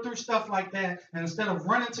 they go through stuff like that, and instead of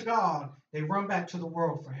running to God, they run back to the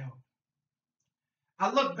world for help.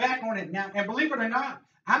 I look back on it now, and believe it or not,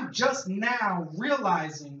 I'm just now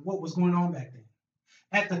realizing what was going on back then.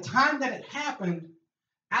 At the time that it happened,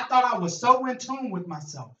 I thought I was so in tune with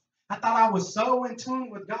myself. I thought I was so in tune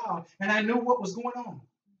with God, and I knew what was going on.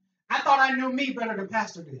 I thought I knew me better than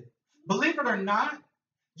Pastor did. Believe it or not,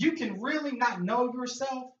 you can really not know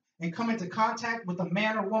yourself and come into contact with a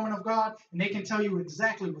man or woman of God, and they can tell you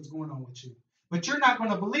exactly what's going on with you. But you're not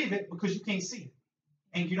going to believe it because you can't see it.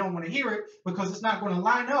 And you don't want to hear it because it's not going to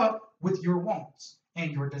line up with your wants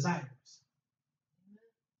and your desires.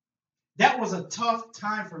 That was a tough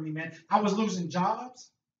time for me, man. I was losing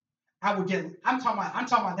jobs. I'm talking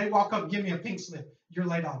about they walk up and give me a pink slip. You're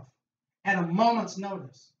laid off at a moment's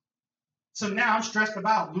notice. So now I'm stressed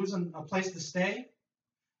about losing a place to stay.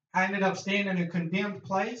 I ended up staying in a condemned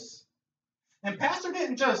place. And Pastor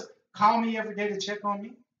didn't just call me every day to check on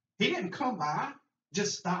me. He didn't come by,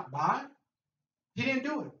 just stop by. He didn't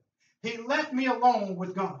do it. He left me alone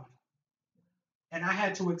with God. And I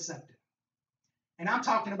had to accept it. And I'm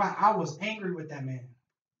talking about I was angry with that man.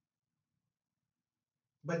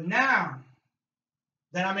 But now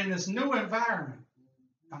that I'm in this new environment,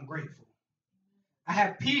 I'm grateful. I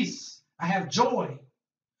have peace. I have joy.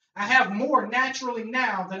 I have more naturally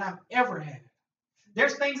now than I've ever had.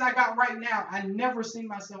 There's things I got right now I never seen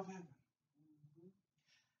myself having.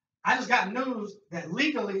 I just got news that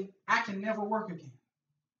legally I can never work again.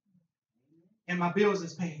 And my bills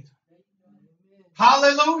is paid.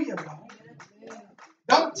 Hallelujah, God.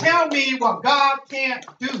 Don't tell me what God can't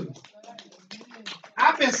do.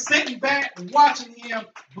 I've been sitting back and watching him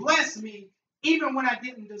bless me even when I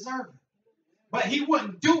didn't deserve it. But he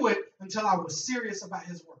wouldn't do it until I was serious about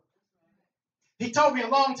his work. He told me a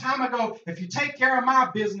long time ago, if you take care of my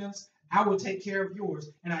business, I will take care of yours.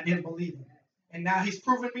 And I didn't believe him. And now he's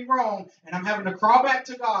proven me wrong, and I'm having to crawl back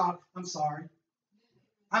to God. I'm sorry.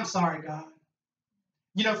 I'm sorry, God.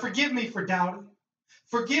 You know, forgive me for doubting.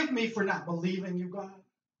 Forgive me for not believing you, God.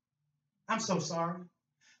 I'm so sorry.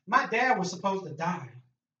 My dad was supposed to die.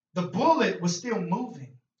 The bullet was still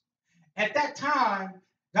moving. At that time,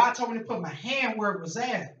 God told me to put my hand where it was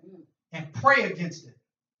at and pray against it.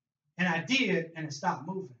 And I did, and it stopped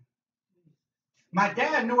moving. My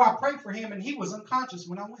dad knew I prayed for him, and he was unconscious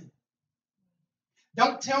when I went.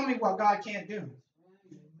 Don't tell me what God can't do.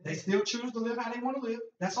 They still choose to live how they want to live.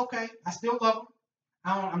 That's okay. I still love them.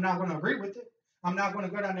 I'm not going to agree with it. I'm not going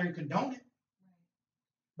to go down there and condone it.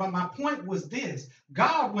 But my point was this.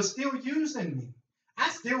 God was still using me. I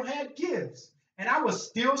still had gifts. And I was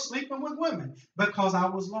still sleeping with women because I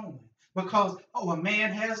was lonely. Because, a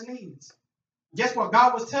man has needs. Guess what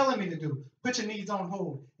God was telling me to do? Put your needs on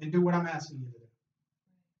hold and do what I'm asking you to do.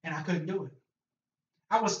 And I couldn't do it.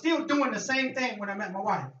 I was still doing the same thing when I met my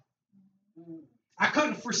wife. I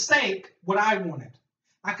couldn't forsake what I wanted.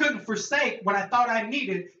 I couldn't forsake what I thought I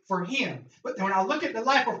needed for him. But when I look at the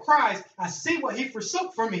life of Christ, I see what he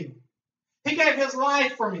forsook for me. He gave his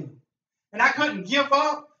life for me. And I couldn't give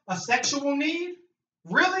up a sexual need?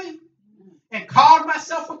 Really? And called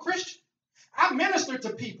myself a Christian? I ministered to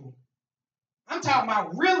people. I'm talking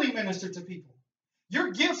about really ministered to people.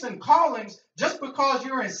 Your gifts and callings, just because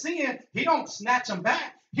you're in sin, he don't snatch them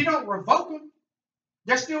back. He don't revoke them.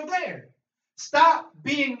 They're still there. Stop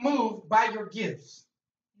being moved by your gifts.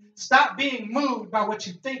 Stop being moved by what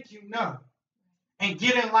you think you know. And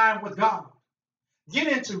get in line with God. Get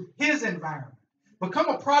into his environment. Become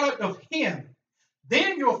a product of him.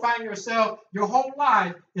 Then you'll find yourself, your whole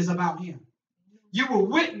life is about him. You will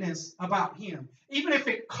witness about him. Even if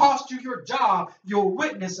it costs you your job, you'll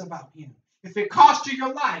witness about him. If it costs you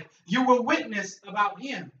your life, you will witness about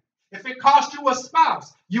him. If it costs you a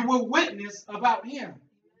spouse, you will witness about him.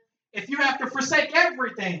 If you have to forsake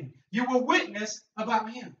everything, you will witness about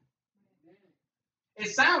him. It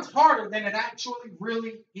sounds harder than it actually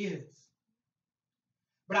really is.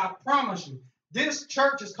 But I promise you, this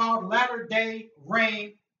church is called Latter-day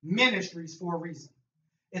Rain Ministries for a reason.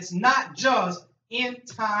 It's not just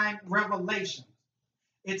end-time revelation.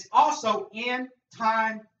 It's also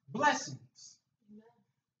end-time blessings.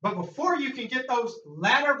 But before you can get those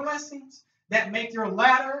latter blessings, that make your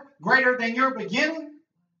ladder greater than your beginning,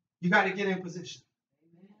 you got to get in position.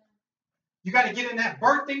 You got to get in that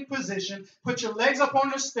birthing position, put your legs up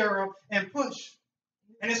on the stirrup, and push.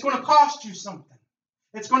 And it's going to cost you something.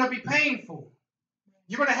 It's going to be painful.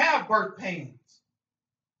 You're going to have birth pains.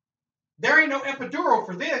 There ain't no epidural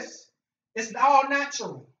for this. It's all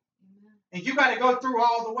natural. And you got to go through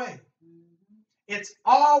all the way. It's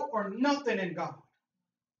all or nothing in God.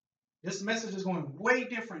 This message is going way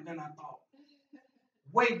different than I thought.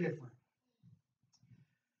 Way different.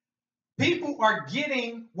 People are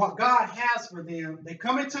getting what God has for them. They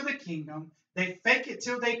come into the kingdom. They fake it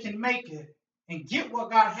till they can make it and get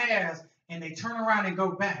what God has, and they turn around and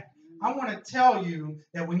go back. I want to tell you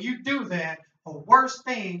that when you do that, a worse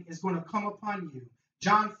thing is going to come upon you.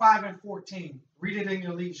 John 5:14. Read it in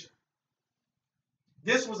your leisure.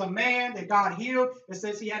 This was a man that God healed. It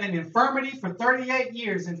says he had an infirmity for 38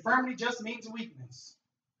 years. Infirmity just means weakness.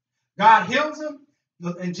 God heals him.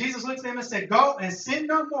 And Jesus looks at him and said, go and sin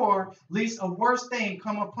no more, lest a worse thing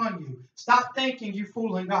come upon you. Stop thinking you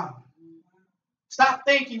fooling God. Stop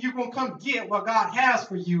thinking you're going to come get what God has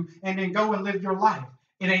for you and then go and live your life.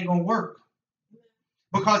 It ain't going to work.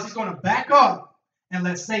 Because he's going to back up and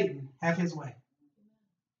let Satan have his way.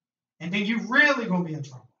 And then you're really going to be in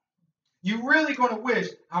trouble. You're really going to wish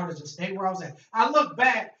I would have just stayed where I was at. I look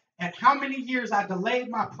back at how many years I delayed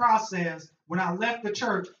my process when I left the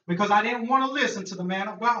church because I didn't want to listen to the man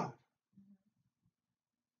of God.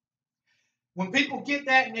 When people get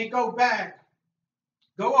that and they go back,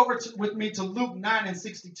 go over with me to Luke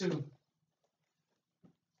 9:62.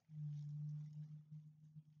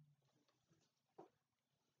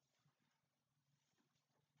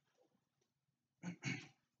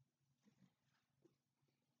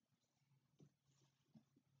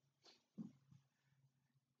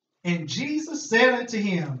 And Jesus said unto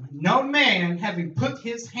him, no man having put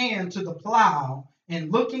his hand to the plow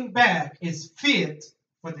and looking back is fit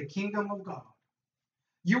for the kingdom of God.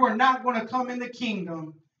 You are not going to come in the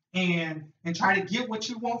kingdom and try to get what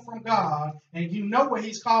you want from God, and you know what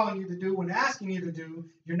he's calling you to do and asking you to do.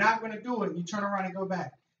 You're not going to do it, and you turn around and go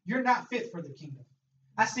back. You're not fit for the kingdom.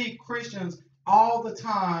 I see Christians all the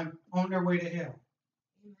time on their way to hell.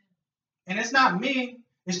 And it's not me.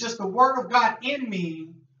 It's just the word of God in me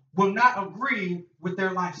will not agree with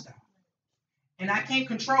their lifestyle. And I can't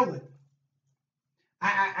control it.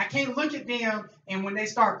 I can't look at them, and when they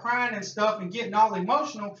start crying and stuff and getting all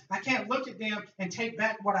emotional, I can't look at them and take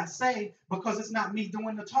back what I say because it's not me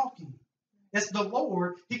doing the talking. It's the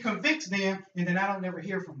Lord. He convicts them, and then I don't never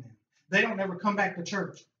hear from them. They don't never come back to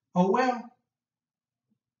church. Oh, well.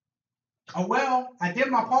 Oh, well, I did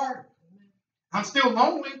my part. I'm still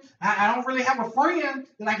lonely. I don't really have a friend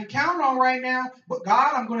that I can count on right now. But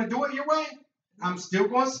God, I'm going to do it your way. I'm still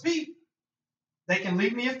going to speak. They can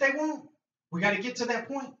leave me if they want. We got to get to that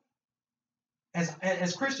point.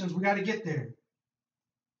 As Christians, we got to get there.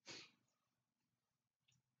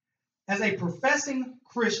 As a professing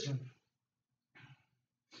Christian,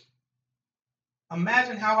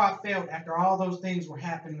 imagine how I felt after all those things were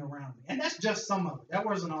happening around me. And that's just some of it. That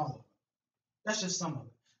wasn't all of it. That's just some of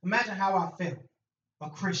it. Imagine how I felt, a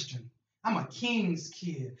Christian. I'm a king's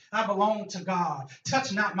kid. I belong to God.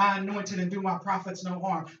 Touch not my anointed and do my prophets no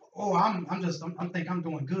harm. Oh, I'm think I'm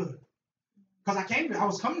doing good. Because I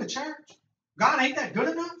was coming to church. God, ain't that good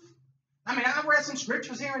enough? I mean, I read some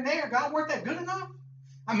scriptures here and there. God, weren't that good enough?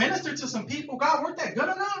 I ministered to some people. God, weren't that good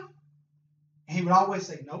enough? And he would always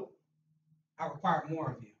say, nope, I require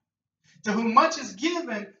more of you. To whom much is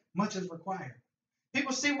given, much is required.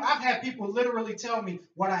 People see, I've had people literally tell me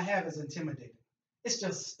what I have is intimidating. It's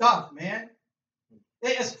just stuff, man.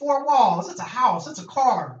 It's 4 walls. It's a house. It's a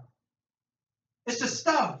car. It's just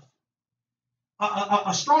stuff.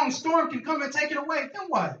 A strong storm can come and take it away. Then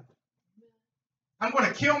what? I'm going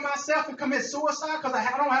to kill myself and commit suicide because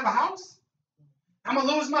I don't have a house? I'm going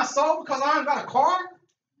to lose my soul because I don't got a car?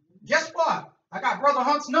 Guess what? I got Brother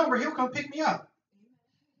Hunt's number. He'll come pick me up.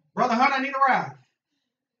 Brother Hunt, I need a ride.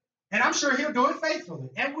 And I'm sure he'll do it faithfully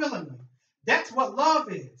and willingly. That's what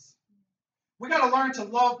love is. We got to learn to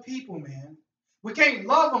love people, man. We can't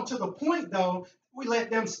love them to the point, though, we let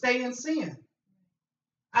them stay in sin.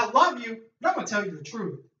 I love you, but I'm going to tell you the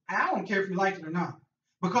truth. I don't care if you like it or not.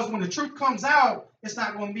 Because when the truth comes out, it's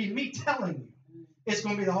not going to be me telling you. It's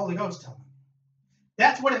going to be the Holy Ghost telling you.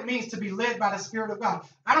 That's what it means to be led by the Spirit of God.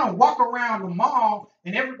 I don't walk around the mall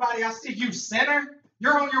and everybody I see, you sinner,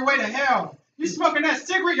 you're on your way to hell. You smoking that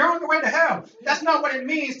cigarette, you're on your way to hell. That's not what it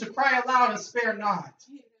means to cry aloud and spare not.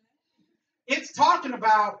 It's talking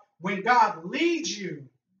about when God leads you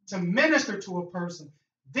to minister to a person,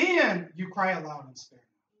 then you cry aloud and spare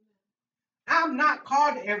not. I'm not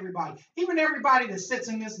called to everybody. Even everybody that sits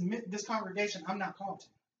in this congregation, I'm not called to.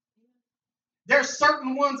 There's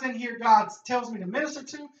certain ones in here God tells me to minister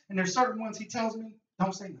to, and there's certain ones he tells me,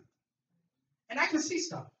 don't say nothing. And I can see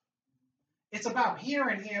stuff. It's about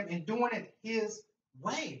hearing him and doing it his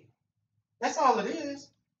way. That's all it is.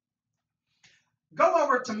 Go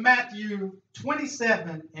over to Matthew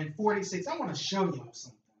 27 and 46. I want to show y'all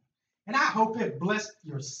something. And I hope it blessed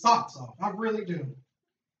your socks off. I really do.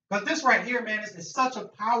 But this right here, man, is such a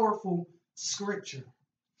powerful scripture.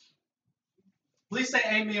 Please say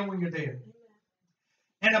amen when you're there.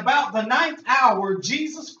 And about the 9th hour,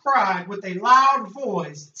 Jesus cried with a loud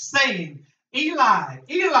voice, saying, Eli,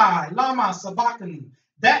 Eli, lama sabachthani.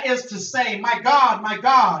 That is to say, my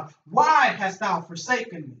God, why hast thou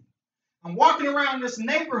forsaken me? I'm walking around this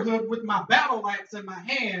neighborhood with my battle axe in my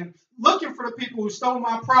hand, looking for the people who stole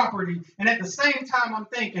my property. And at the same time, I'm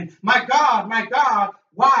thinking, my God,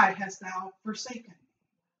 why hast thou forsaken me?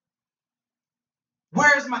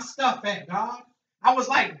 Where's my stuff at, God? I was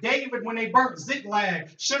like David when they burnt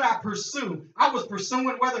Ziklag. Should I pursue? I was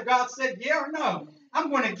pursuing whether God said yeah or no.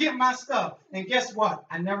 I'm going to get my stuff. And guess what?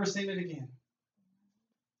 I never seen it again.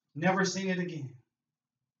 Never seen it again.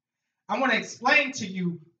 I want to explain to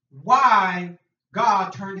you why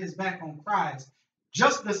God turned his back on Christ,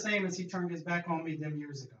 just the same as he turned his back on me them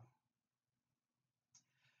years ago.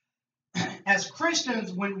 As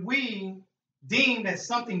Christians, when we deem that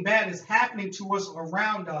something bad is happening to us or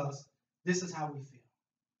around us, this is how we feel.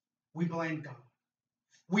 We blame God.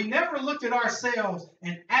 We never looked at ourselves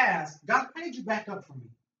and asked, God, why did you back up from me?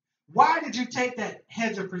 Why did you take that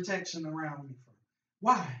hedge of protection around me?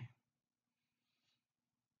 Why?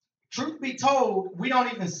 Truth be told, we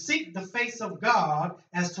don't even seek the face of God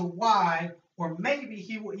as to why, or maybe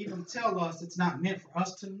he will even tell us it's not meant for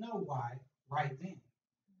us to know why right then.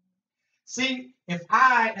 See, if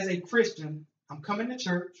I, as a Christian, I'm coming to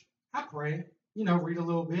church, I pray, read a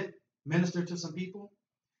little bit, minister to some people,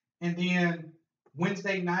 and then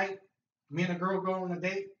Wednesday night, me and a girl go on a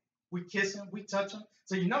date, we kiss him, we touch him.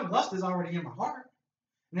 So lust is already in my heart.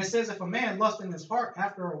 And it says if a man lusts in his heart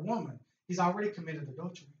after a woman, he's already committed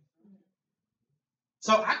adultery.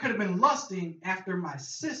 So I could have been lusting after my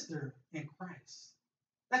sister in Christ.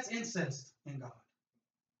 That's incest in God.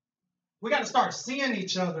 We got to start seeing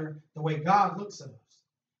each other the way God looks at us.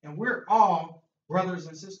 And we're all brothers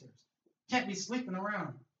and sisters. Can't be sleeping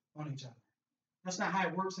around on each other. That's not how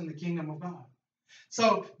it works in the kingdom of God.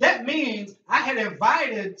 So that means I had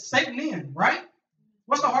invited Satan in, right?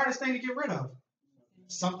 What's the hardest thing to get rid of?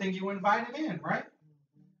 Something you invited in, right?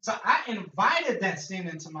 So I invited that sin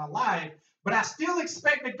into my life, but I still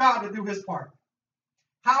expected God to do his part.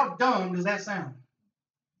 How dumb does that sound?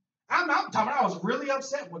 I'm talking, I was really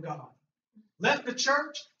upset with God. Left the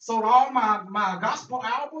church, sold all my gospel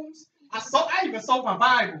albums. I even sold my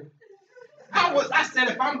Bible. I said,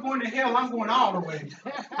 if I'm going to hell, I'm going all the way.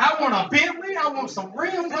 I want a Bentley, I want some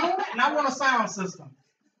rims on it, and I want a sound system.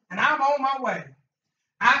 And I'm on my way.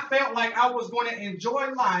 I felt like I was going to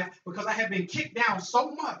enjoy life because I had been kicked down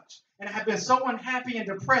so much. And I had been so unhappy and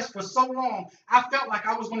depressed for so long. I felt like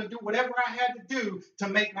I was going to do whatever I had to do to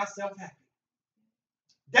make myself happy.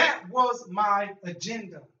 That was my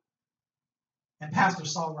agenda. And Pastor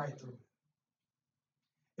saw right through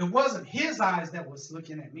it. It wasn't his eyes that was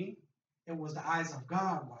looking at me. It was the eyes of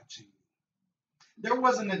God watching me. There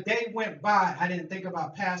wasn't a day went by I didn't think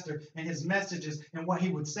about Pastor and his messages and what he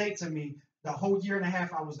would say to me the whole year and a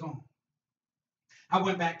half I was gone. I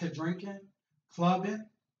went back to drinking, clubbing,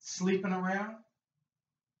 sleeping around,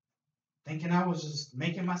 thinking I was just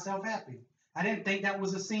making myself happy. I didn't think that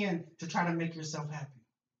was a sin to try to make yourself happy.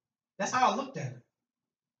 That's how I looked at it.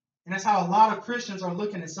 And that's how a lot of Christians are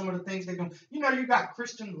looking at some of the things they do. You got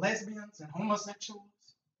Christian lesbians and homosexuals.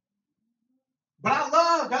 But I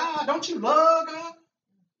love God. Don't you love God?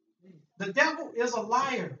 The devil is a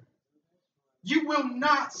liar. You will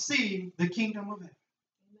not see the kingdom of heaven.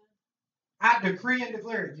 I decree and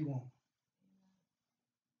declare it, you won't.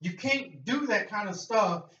 You can't do that kind of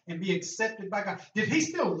stuff and be accepted by God. Did he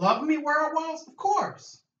still love me where I was? Of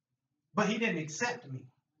course. But he didn't accept me.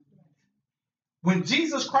 When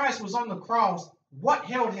Jesus Christ was on the cross, what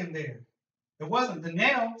held him there? It wasn't the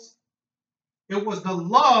nails. It was the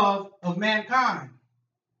love of mankind.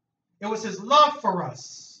 It was his love for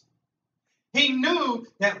us. He knew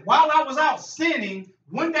that while I was out sinning,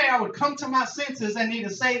 one day I would come to my senses and need a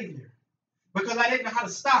Savior because I didn't know how to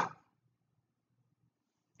stop.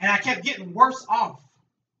 And I kept getting worse off.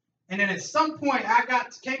 And then at some point,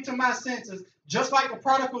 came to my senses, just like a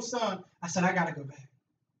prodigal son. I said, I got to go back.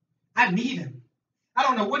 I need him. I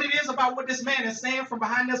don't know what it is about what this man is saying from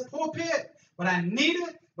behind this pulpit, but I need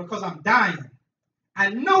it because I'm dying. I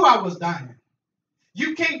knew I was dying.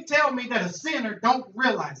 You can't tell me that a sinner don't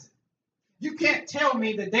realize it. You can't tell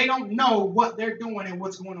me that they don't know what they're doing and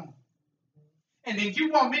what's going on. And then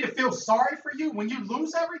you want me to feel sorry for you when you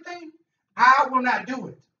lose everything? I will not do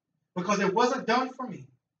it because it wasn't done for me.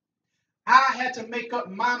 I had to make up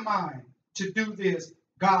my mind to do this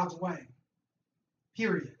God's way.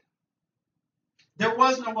 Period. There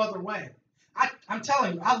was no other way. I'm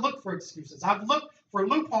telling you, I look for excuses. I've looked for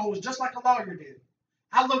loopholes just like a lawyer did.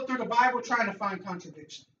 I looked through the Bible trying to find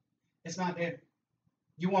contradiction. It's not there.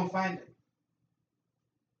 You won't find it.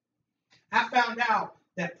 I found out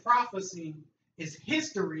that prophecy is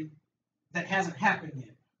history that hasn't happened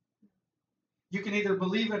yet. You can either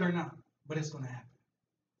believe it or not, but it's going to happen.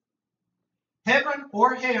 Heaven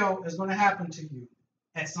or hell is going to happen to you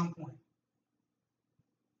at some point.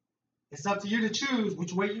 It's up to you to choose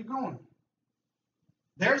which way you're going.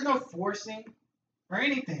 There's no forcing or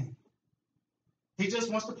anything. He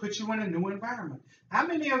just wants to put you in a new environment. How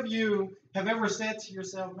many of you have ever said to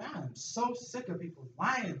yourself, man, I'm so sick of people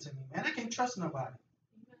lying to me, man. I can't trust nobody.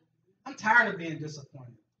 I'm tired of being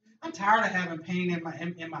disappointed. I'm tired of having pain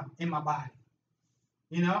in my body.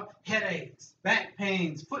 You know, headaches, back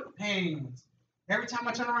pains, foot pains. Every time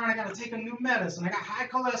I turn around, I got to take a new medicine. I got high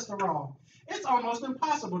cholesterol. It's almost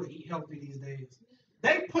impossible to eat healthy these days.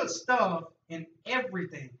 They put stuff in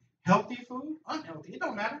everything. Healthy food, unhealthy, it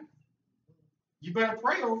don't matter. You better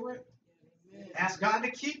pray over it. Ask God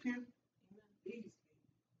to keep you.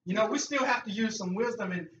 You know, we still have to use some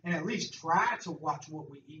wisdom and at least try to watch what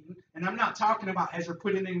we eat. And I'm not talking about as you're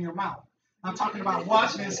putting it in your mouth. I'm talking about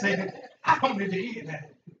watching and saying, I don't need to eat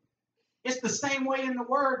that. It's the same way in the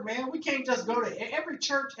word, man. We can't just go to every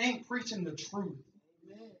church ain't preaching the truth.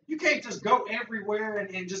 You can't just go everywhere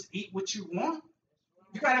and just eat what you want.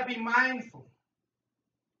 You got to be mindful.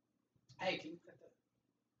 Hey, can you cut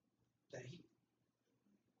that heat?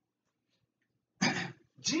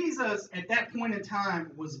 Jesus, at that point in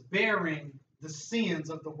time, was bearing the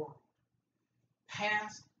sins of the world.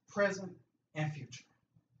 Past, present, and future.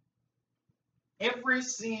 Every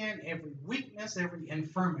sin, every weakness, every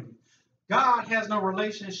infirmity. God has no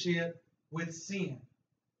relationship with sin.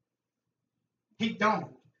 He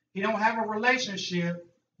don't. He don't have a relationship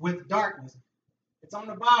with darkness. It's on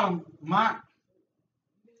the bottom.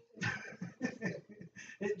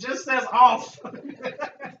 It just says off.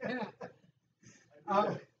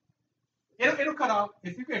 It'll cut off.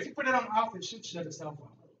 If you put it on off, it should shut itself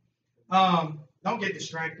off. Don't get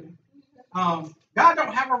distracted. God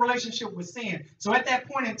don't have a relationship with sin. So at that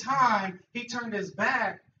point in time, he turned his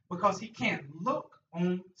back because he can't look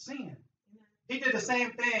on sin. He did the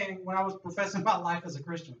same thing when I was professing my life as a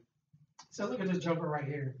Christian. So look at this joker right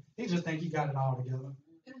here. He just think he got it all together.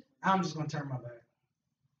 I'm just going to turn my back.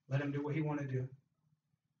 Let him do what he want to do.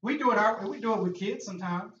 We do it with kids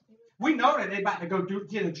sometimes. We know that they about to go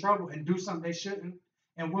get in trouble and do something they shouldn't,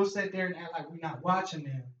 and we'll sit there and act like we're not watching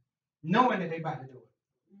them, knowing that they about to do it,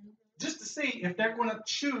 just to see if they're going to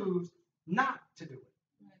choose not to do it.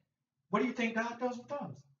 What do you think God does with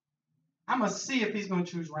us? I'm going to see if he's going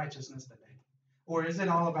to choose righteousness today, or is it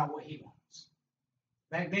all about what he wants?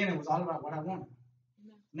 Back then, it was all about what I wanted.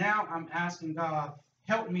 Now I'm asking God,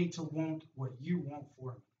 help me to want what you want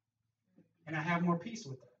for me, and I have more peace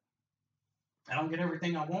with that. I don't get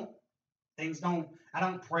everything I want. I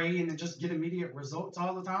don't pray and just get immediate results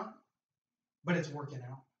all the time, but it's working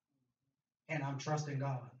out. And I'm trusting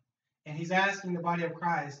God. And he's asking the body of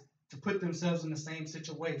Christ to put themselves in the same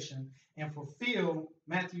situation and fulfill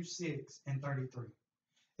Matthew 6:33.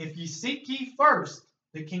 If ye seek ye first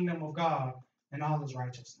the kingdom of God and all his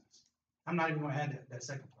righteousness. I'm not even going to add that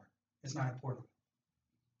second part. It's not important.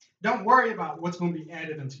 Don't worry about what's going to be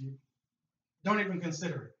added unto you. Don't even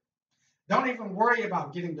consider it. Don't even worry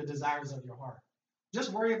about getting the desires of your heart.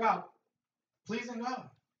 Just worry about pleasing God.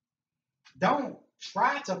 Don't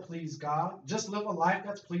try to please God. Just live a life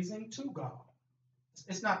that's pleasing to God.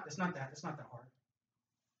 It's not that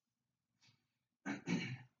hard.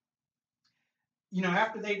 You know,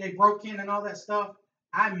 after they broke in and all that stuff,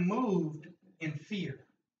 I moved in fear.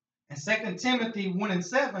 And 2 Timothy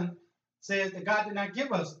 1:7 says that God did not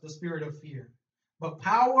give us the spirit of fear, but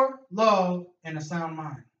power, love, and a sound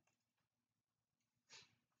mind.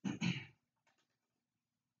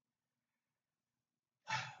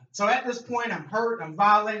 So at this point, I'm hurt, I'm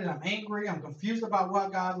violated, I'm angry, I'm confused about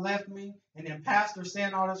what God left me. And then pastor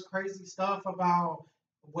saying all this crazy stuff about,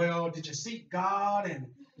 well, did you seek God?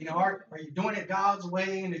 And, you know, are you doing it God's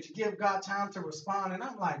way? And did you give God time to respond? And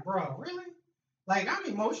I'm like, bro, really? Like, I'm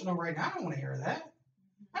emotional right now. I don't want to hear that.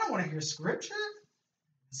 I don't want to hear scripture.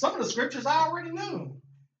 Some of the scriptures I already knew.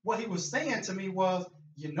 What he was saying to me was,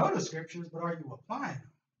 you know the scriptures, but are you applying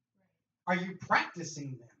them? Are you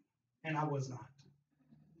practicing them? And I was not.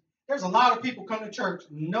 There's a lot of people come to church,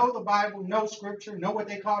 know the Bible, know scripture, know what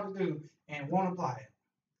they called to do, and won't apply it.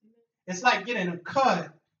 It's like getting a cut,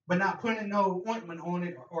 but not putting no ointment on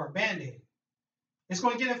it or a Band-Aid. It's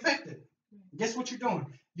going to get infected. Guess what you're doing?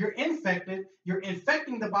 You're infected. You're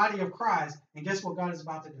infecting the body of Christ. And guess what God is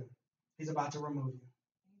about to do? He's about to remove you.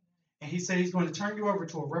 And he said he's going to turn you over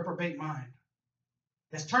to a reprobate mind.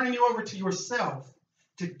 That's turning you over to yourself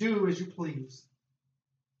to do as you please.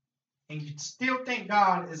 And you still think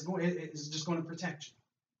God is just going to protect you.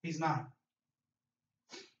 He's not.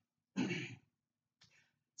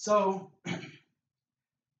 So,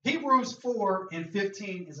 Hebrews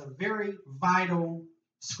 4:15 is a very vital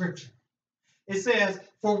scripture. It says,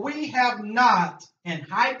 "For we have not an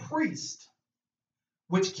high priest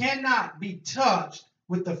which cannot be touched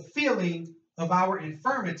with the feeling of our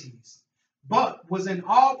infirmities, but was in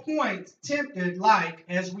all points tempted like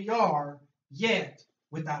as we are, yet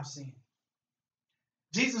without sin."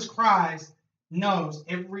 Jesus Christ knows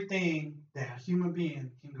everything that a human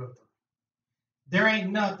being can go through. There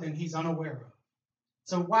ain't nothing he's unaware of.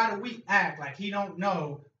 So why do we act like he don't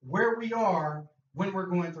know where we are when we're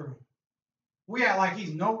going through? We act like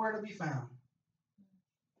he's nowhere to be found.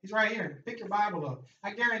 He's right here. Pick your Bible up.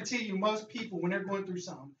 I guarantee you most people, when they're going through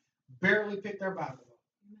something, barely pick their Bible up.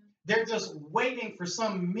 They're just waiting for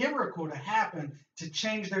some miracle to happen to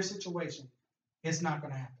change their situation. It's not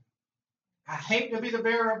going to happen. I hate to be the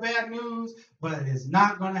bearer of bad news, but it is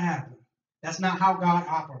not going to happen. That's not how God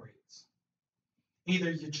operates.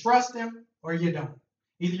 Either you trust him or you don't.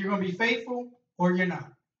 Either you're going to be faithful or you're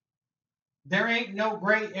not. There ain't no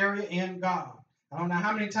gray area in God. I don't know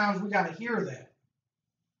how many times we got to hear that.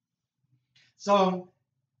 So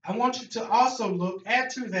I want you to also add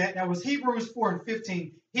to that. That was Hebrews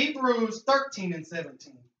 4:15. Hebrews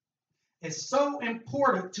 13:17. It's so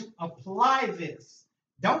important to apply this.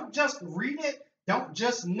 Don't just read it. Don't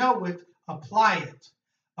just know it. Apply it.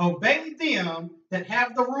 Obey them that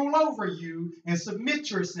have the rule over you and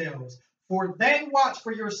submit yourselves. For they watch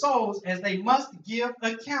for your souls as they must give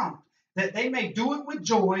account, that they may do it with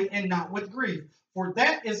joy and not with grief. For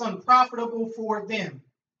that is unprofitable for them.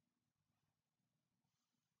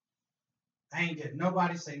 I ain't getting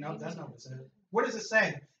nobody say, no, that's not what it says. What does it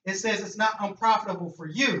say? It says it's not unprofitable for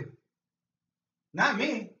you. Not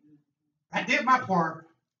me. I did my part.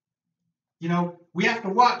 You know, we have to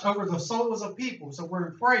watch over the souls of people, so we're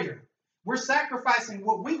in prayer. We're sacrificing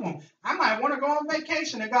what we want. I might want to go on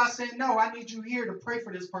vacation, and God said, no, I need you here to pray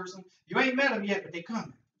for this person. You ain't met them yet, but they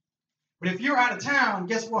coming. But if you're out of town,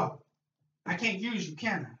 guess what? I can't use you,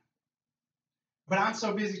 can I? But I'm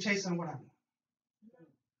so busy chasing what I want.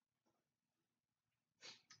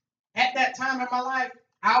 At that time in my life,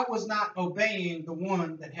 I was not obeying the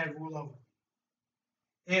one that had rule over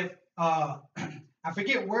me. If I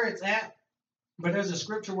forget where it's at, but there's a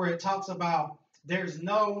scripture where it talks about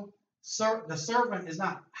the servant is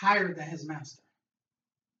not higher than his master.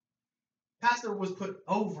 Pastor was put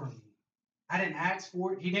over me. I didn't ask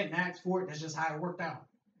for it. He didn't ask for it. That's just how it worked out.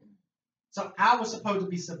 So I was supposed to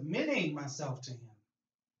be submitting myself to him.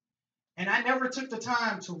 And I never took the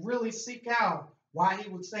time to really seek out why he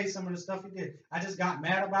would say some of the stuff he did. I just got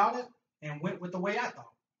mad about it and went with the way I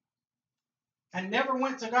thought. I never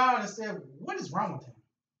went to God and said, what is wrong with him?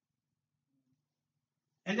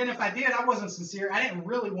 And then if I did, I wasn't sincere. I didn't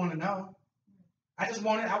really want to know. I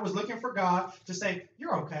was looking for God to say,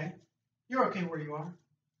 you're okay. You're okay where you are.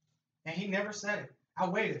 And he never said it. I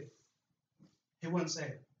waited. He wouldn't say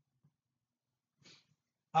it.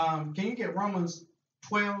 Can you get Romans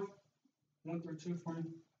 12, 1-2 for me?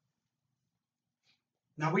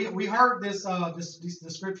 Now, we heard this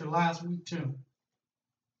scripture last week, too.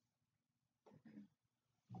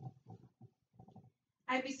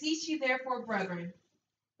 I beseech you, therefore, brethren,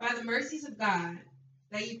 by the mercies of God,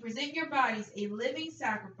 that you present your bodies a living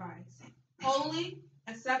sacrifice, holy,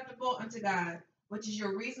 acceptable unto God, which is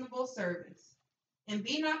your reasonable service. And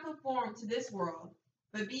be not conformed to this world,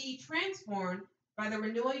 but be ye transformed by the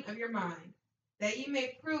renewing of your mind, that ye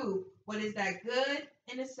may prove what is that good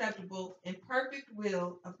and acceptable and perfect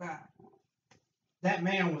will of God. That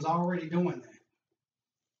man was already doing that.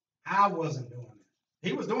 I wasn't doing it.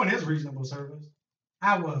 He was doing his reasonable service.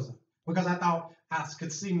 I wasn't, because I thought I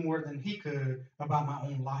could see more than he could about my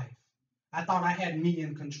own life. I thought I had me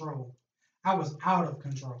in control. I was out of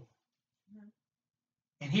control.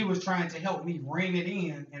 And he was trying to help me rein it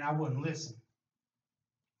in, and I wouldn't listen.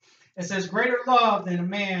 It says, greater love than a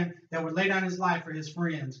man that would lay down his life for his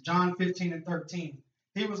friends. John 15:13.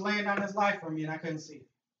 He was laying down his life for me, and I couldn't see it.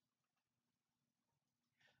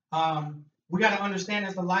 We got to understand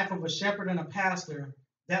as the life of a shepherd and a pastor,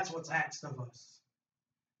 that's what's asked of us.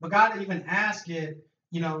 But God even asked it,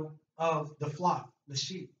 of the flock, the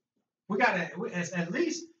sheep. We got to, at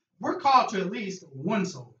least, we're called to at least one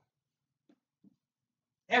soul.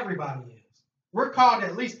 Everybody is. We're called to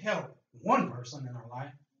at least help one person in our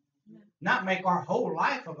life, not make our whole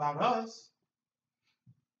life about us.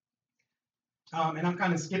 And I'm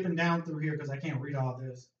kind of skipping down through here because I can't read all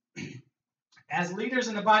this. As leaders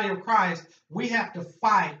in the body of Christ, we have to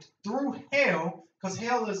fight through hell, because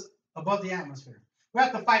hell is above the atmosphere. We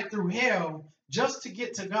have to fight through hell just to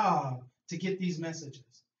get to God, to get these messages.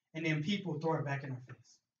 And then people throw it back in our face.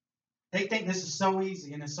 They think this is so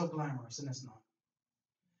easy and it's so glamorous, and it's not.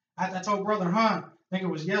 I told Brother Hunt, I think it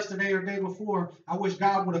was yesterday or the day before, I wish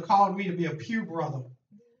God would have called me to be a pew brother.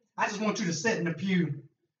 I just want you to sit in the pew.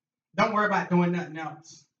 Don't worry about doing nothing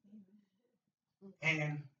else.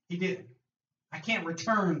 And he didn't. I can't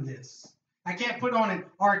return this. I can't put on an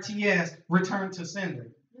RTS, return to sender.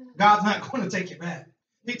 God's not going to take it back.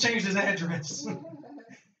 He changed his address.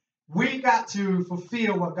 We got to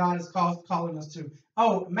fulfill what God is calling us to.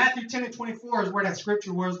 Oh, Matthew 10:24 is where that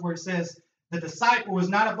scripture was, where it says, the disciple is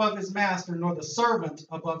not above his master, nor the servant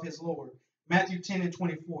above his Lord. Matthew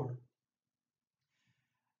 10:24.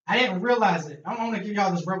 I didn't realize it. I want to give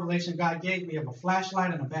y'all this revelation God gave me of a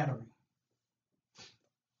flashlight and a battery.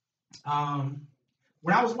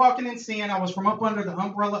 When I was walking in sin, I was from up under the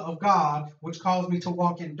umbrella of God, which caused me to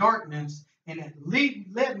walk in darkness, and it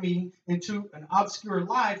led me into an obscure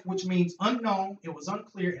life, which means unknown, it was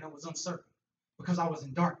unclear, and it was uncertain, because I was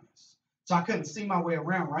in darkness. So I couldn't see my way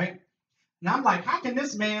around, right? And I'm like, how can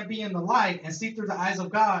this man be in the light and see through the eyes of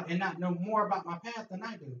God and not know more about my path than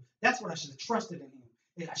I do? That's what I should have trusted in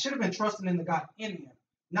him. I should have been trusting in the God in him,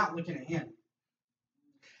 not looking at him.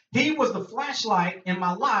 He was the flashlight in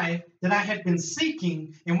my life that I had been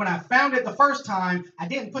seeking, and when I found it the first time, I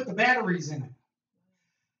didn't put the batteries in it.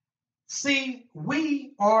 See,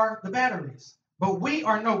 we are the batteries, but we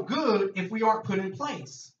are no good if we aren't put in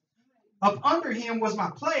place. Up under him was my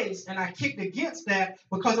place, and I kicked against that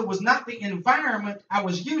because it was not the environment I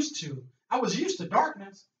was used to. I was used to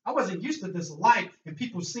darkness. I wasn't used to this light and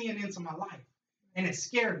people seeing into my life. And it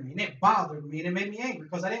scared me, and it bothered me, and it made me angry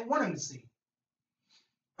because I didn't want him to see.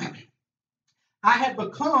 I had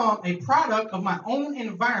become a product of my own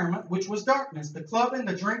environment, which was darkness, the clubbing,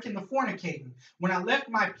 the drinking, the fornicating. When I left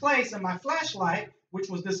my place and my flashlight, which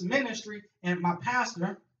was this ministry and my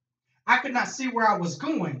pastor, I could not see where I was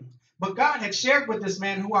going. But God had shared with this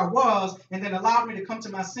man who I was, and then allowed me to come to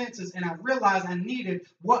my senses, and I realized I needed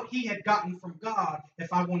what he had gotten from God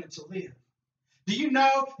if I wanted to live. Do you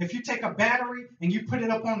know if you take a battery and you put it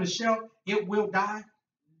up on the shelf, it will die?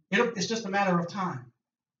 It's just a matter of time.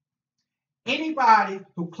 Anybody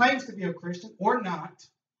who claims to be a Christian or not,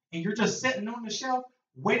 and you're just sitting on the shelf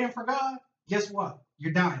waiting for God, guess what?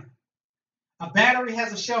 You're dying. A battery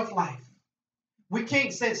has a shelf life. We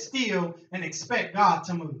can't sit still and expect God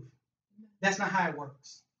to move. That's not how it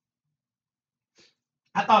works.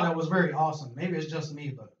 I thought that was very awesome. Maybe it's just me,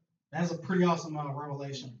 but that's a pretty awesome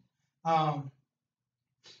revelation.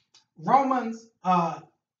 Romans,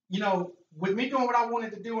 with me doing what I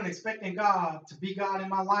wanted to do and expecting God to be God in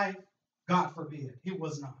my life, God forbid, he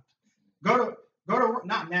was not. Go to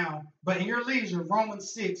not now, but in your leisure,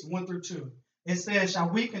 Romans 6:1-2. It says, shall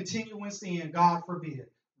we continue in sin? God forbid.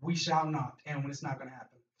 We shall not, and when it's not going to happen.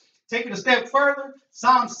 Take it a step further,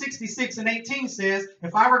 Psalm 66:18 says,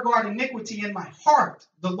 if I regard iniquity in my heart,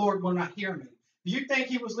 the Lord will not hear me. Do you think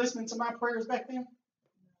he was listening to my prayers back then?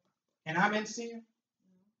 And I'm in sin?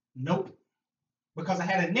 Nope. Because I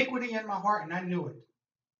had iniquity in my heart and I knew it.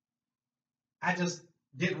 I just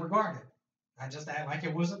didn't regard it. I just acted like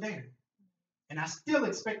it wasn't there. And I still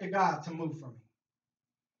expected God to move for me.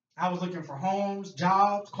 I was looking for homes,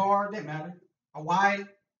 jobs, cars, didn't matter. A wife,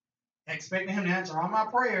 expecting him to answer all my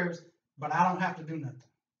prayers, but I don't have to do nothing.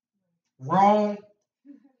 Wrong.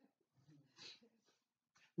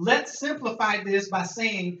 Let's simplify this by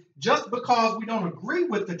saying just because we don't agree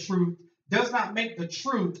with the truth does not make the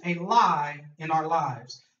truth a lie in our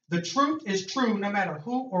lives. The truth is true no matter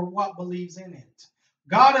who or what believes in it.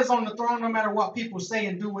 God is on the throne no matter what people say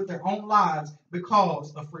and do with their own lives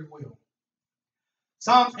because of free will.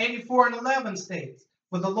 Psalms 84:11 states,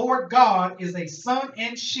 for the Lord God is a sun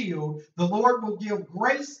and shield. The Lord will give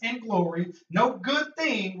grace and glory. No good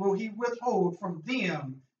thing will he withhold from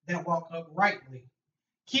them that walk uprightly.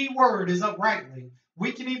 Key word is uprightly.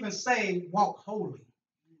 We can even say walk holy.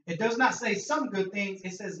 It does not say some good things.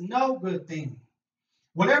 It says no good thing.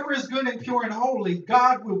 Whatever is good and pure and holy,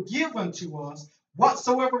 God will give unto us.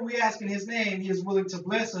 Whatsoever we ask in his name, he is willing to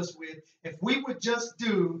bless us with. If we would just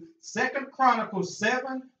do 2 Chronicles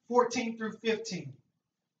 7:14 through 15.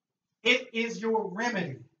 It is your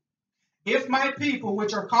remedy. If my people,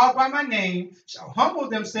 which are called by my name, shall humble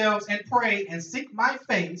themselves and pray and seek my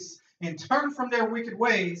face and turn from their wicked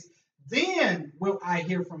ways, then will I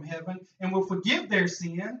hear from heaven and will forgive their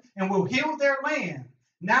sin and will heal their land.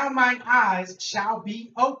 Now mine eyes shall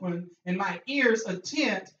be open and my ears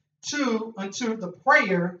attent unto the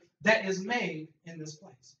prayer that is made in this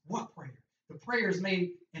place. What prayer? The prayer is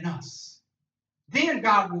made in us. Then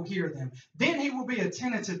God will hear them. Then he will be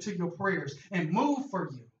attentive to your prayers and move for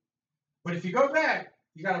you. But if you go back,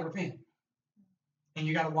 you got to repent. And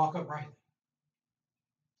you got to walk uprightly.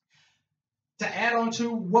 To add on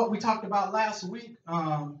to what we talked about last week,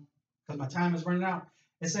 because my time is running out,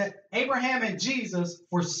 it said Abraham and Jesus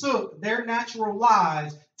forsook their natural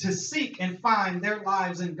lives to seek and find their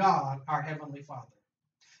lives in God, our Heavenly Father.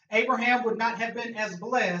 Abraham would not have been as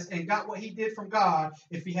blessed and got what he did from God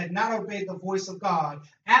if he had not obeyed the voice of God,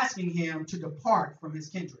 asking him to depart from his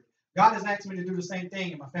kindred. God has asked me to do the same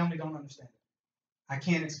thing, and my family don't understand it. I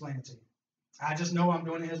can't explain it to you. I just know I'm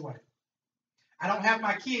doing it his way. I don't have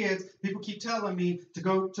my kids. People keep telling me to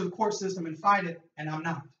go to the court system and fight it, and I'm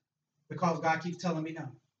not. Because God keeps telling me no.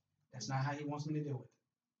 That's not how he wants me to do it.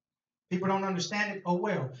 People don't understand it. Oh,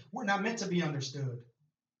 well, we're not meant to be understood.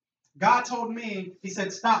 God told me, he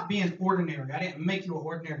said, stop being ordinary. I didn't make you an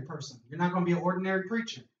ordinary person. You're not going to be an ordinary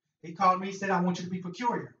preacher. He called me, he said, I want you to be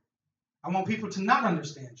peculiar. I want people to not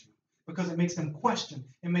understand you because it makes them question.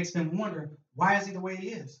 It makes them wonder, why is he the way he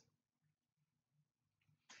is?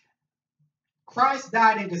 Christ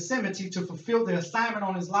died in Gethsemane to fulfill the assignment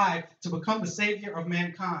on his life to become the Savior of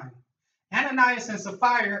mankind. Ananias and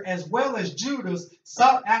Sapphira, as well as Judas,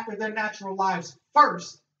 sought after their natural lives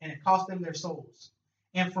first, and it cost them their souls.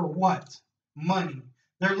 And for what? Money.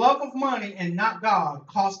 Their love of money and not God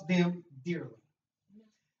cost them dearly.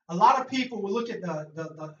 A lot of people will look at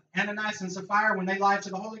the Ananias and Sapphira when they lied to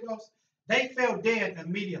the Holy Ghost. They fell dead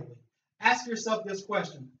immediately. Ask yourself this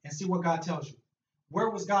question and see what God tells you. Where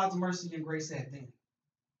was God's mercy and grace at then?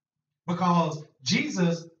 Because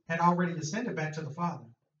Jesus had already ascended back to the Father.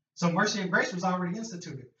 So mercy and grace was already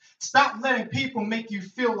instituted. Stop letting people make you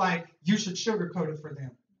feel like you should sugarcoat it for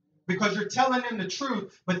them. Because you're telling them the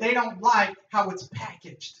truth, but they don't like how it's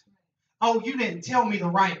packaged. Oh, you didn't tell me the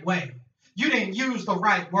right way. You didn't use the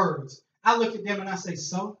right words. I look at them and I say,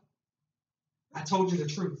 so? I told you the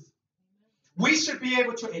truth. We should be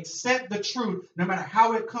able to accept the truth no matter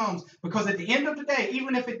how it comes. Because at the end of the day,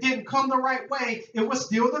 even if it didn't come the right way, it was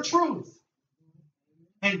still the truth.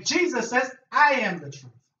 And Jesus says, I am the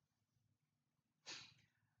truth.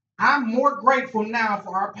 I'm more grateful now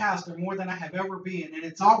for our pastor more than I have ever been. And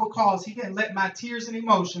it's all because he didn't let my tears and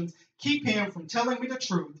emotions keep him from telling me the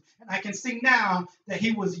truth. And I can see now that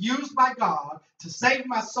he was used by God to save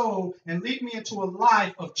my soul and lead me into a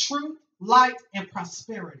life of truth, light, and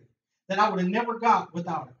prosperity that I would have never got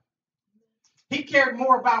without him. He cared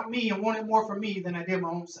more about me and wanted more for me than I did my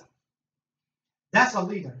own self. That's a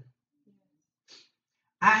leader.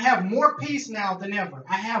 I have more peace now than ever.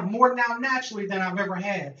 I have more now naturally than I've ever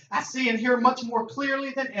had. I see and hear much more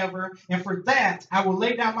clearly than ever. And for that, I will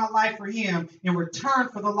lay down my life for him in return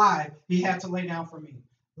for the life he had to lay down for me.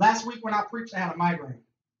 Last week when I preached, I had a migraine.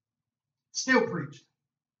 Still preached.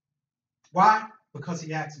 Why? Because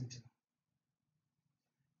he asked me to.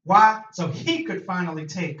 Why? So he could finally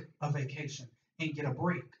take a vacation and get a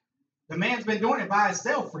break. The man's been doing it by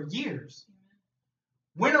himself for years.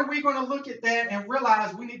 When are we going to look at that and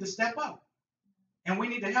realize we need to step up and we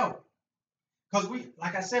need to help? Because we,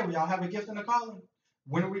 like I said, we all have a gift and a calling.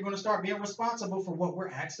 When are we going to start being responsible for what we're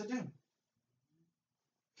asked to do?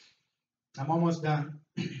 I'm almost done.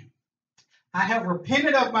 I have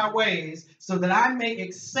repented of my ways so that I may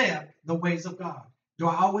accept the ways of God. Do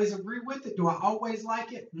I always agree with it? Do I always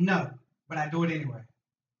like it? No, but I do it anyway.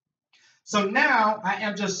 So now I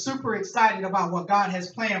am just super excited about what God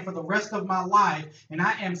has planned for the rest of my life. And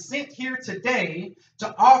I am sent here today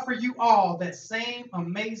to offer you all that same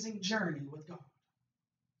amazing journey with God.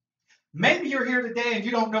 Maybe you're here today and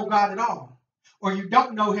you don't know God at all. Or you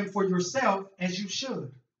don't know him for yourself as you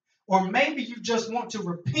should. Or maybe you just want to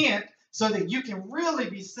repent so that you can really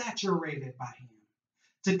be saturated by him.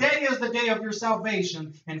 Today is the day of your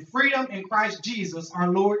salvation and freedom in Christ Jesus, our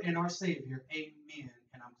Lord and our Savior. Amen.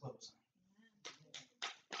 And I'm closing.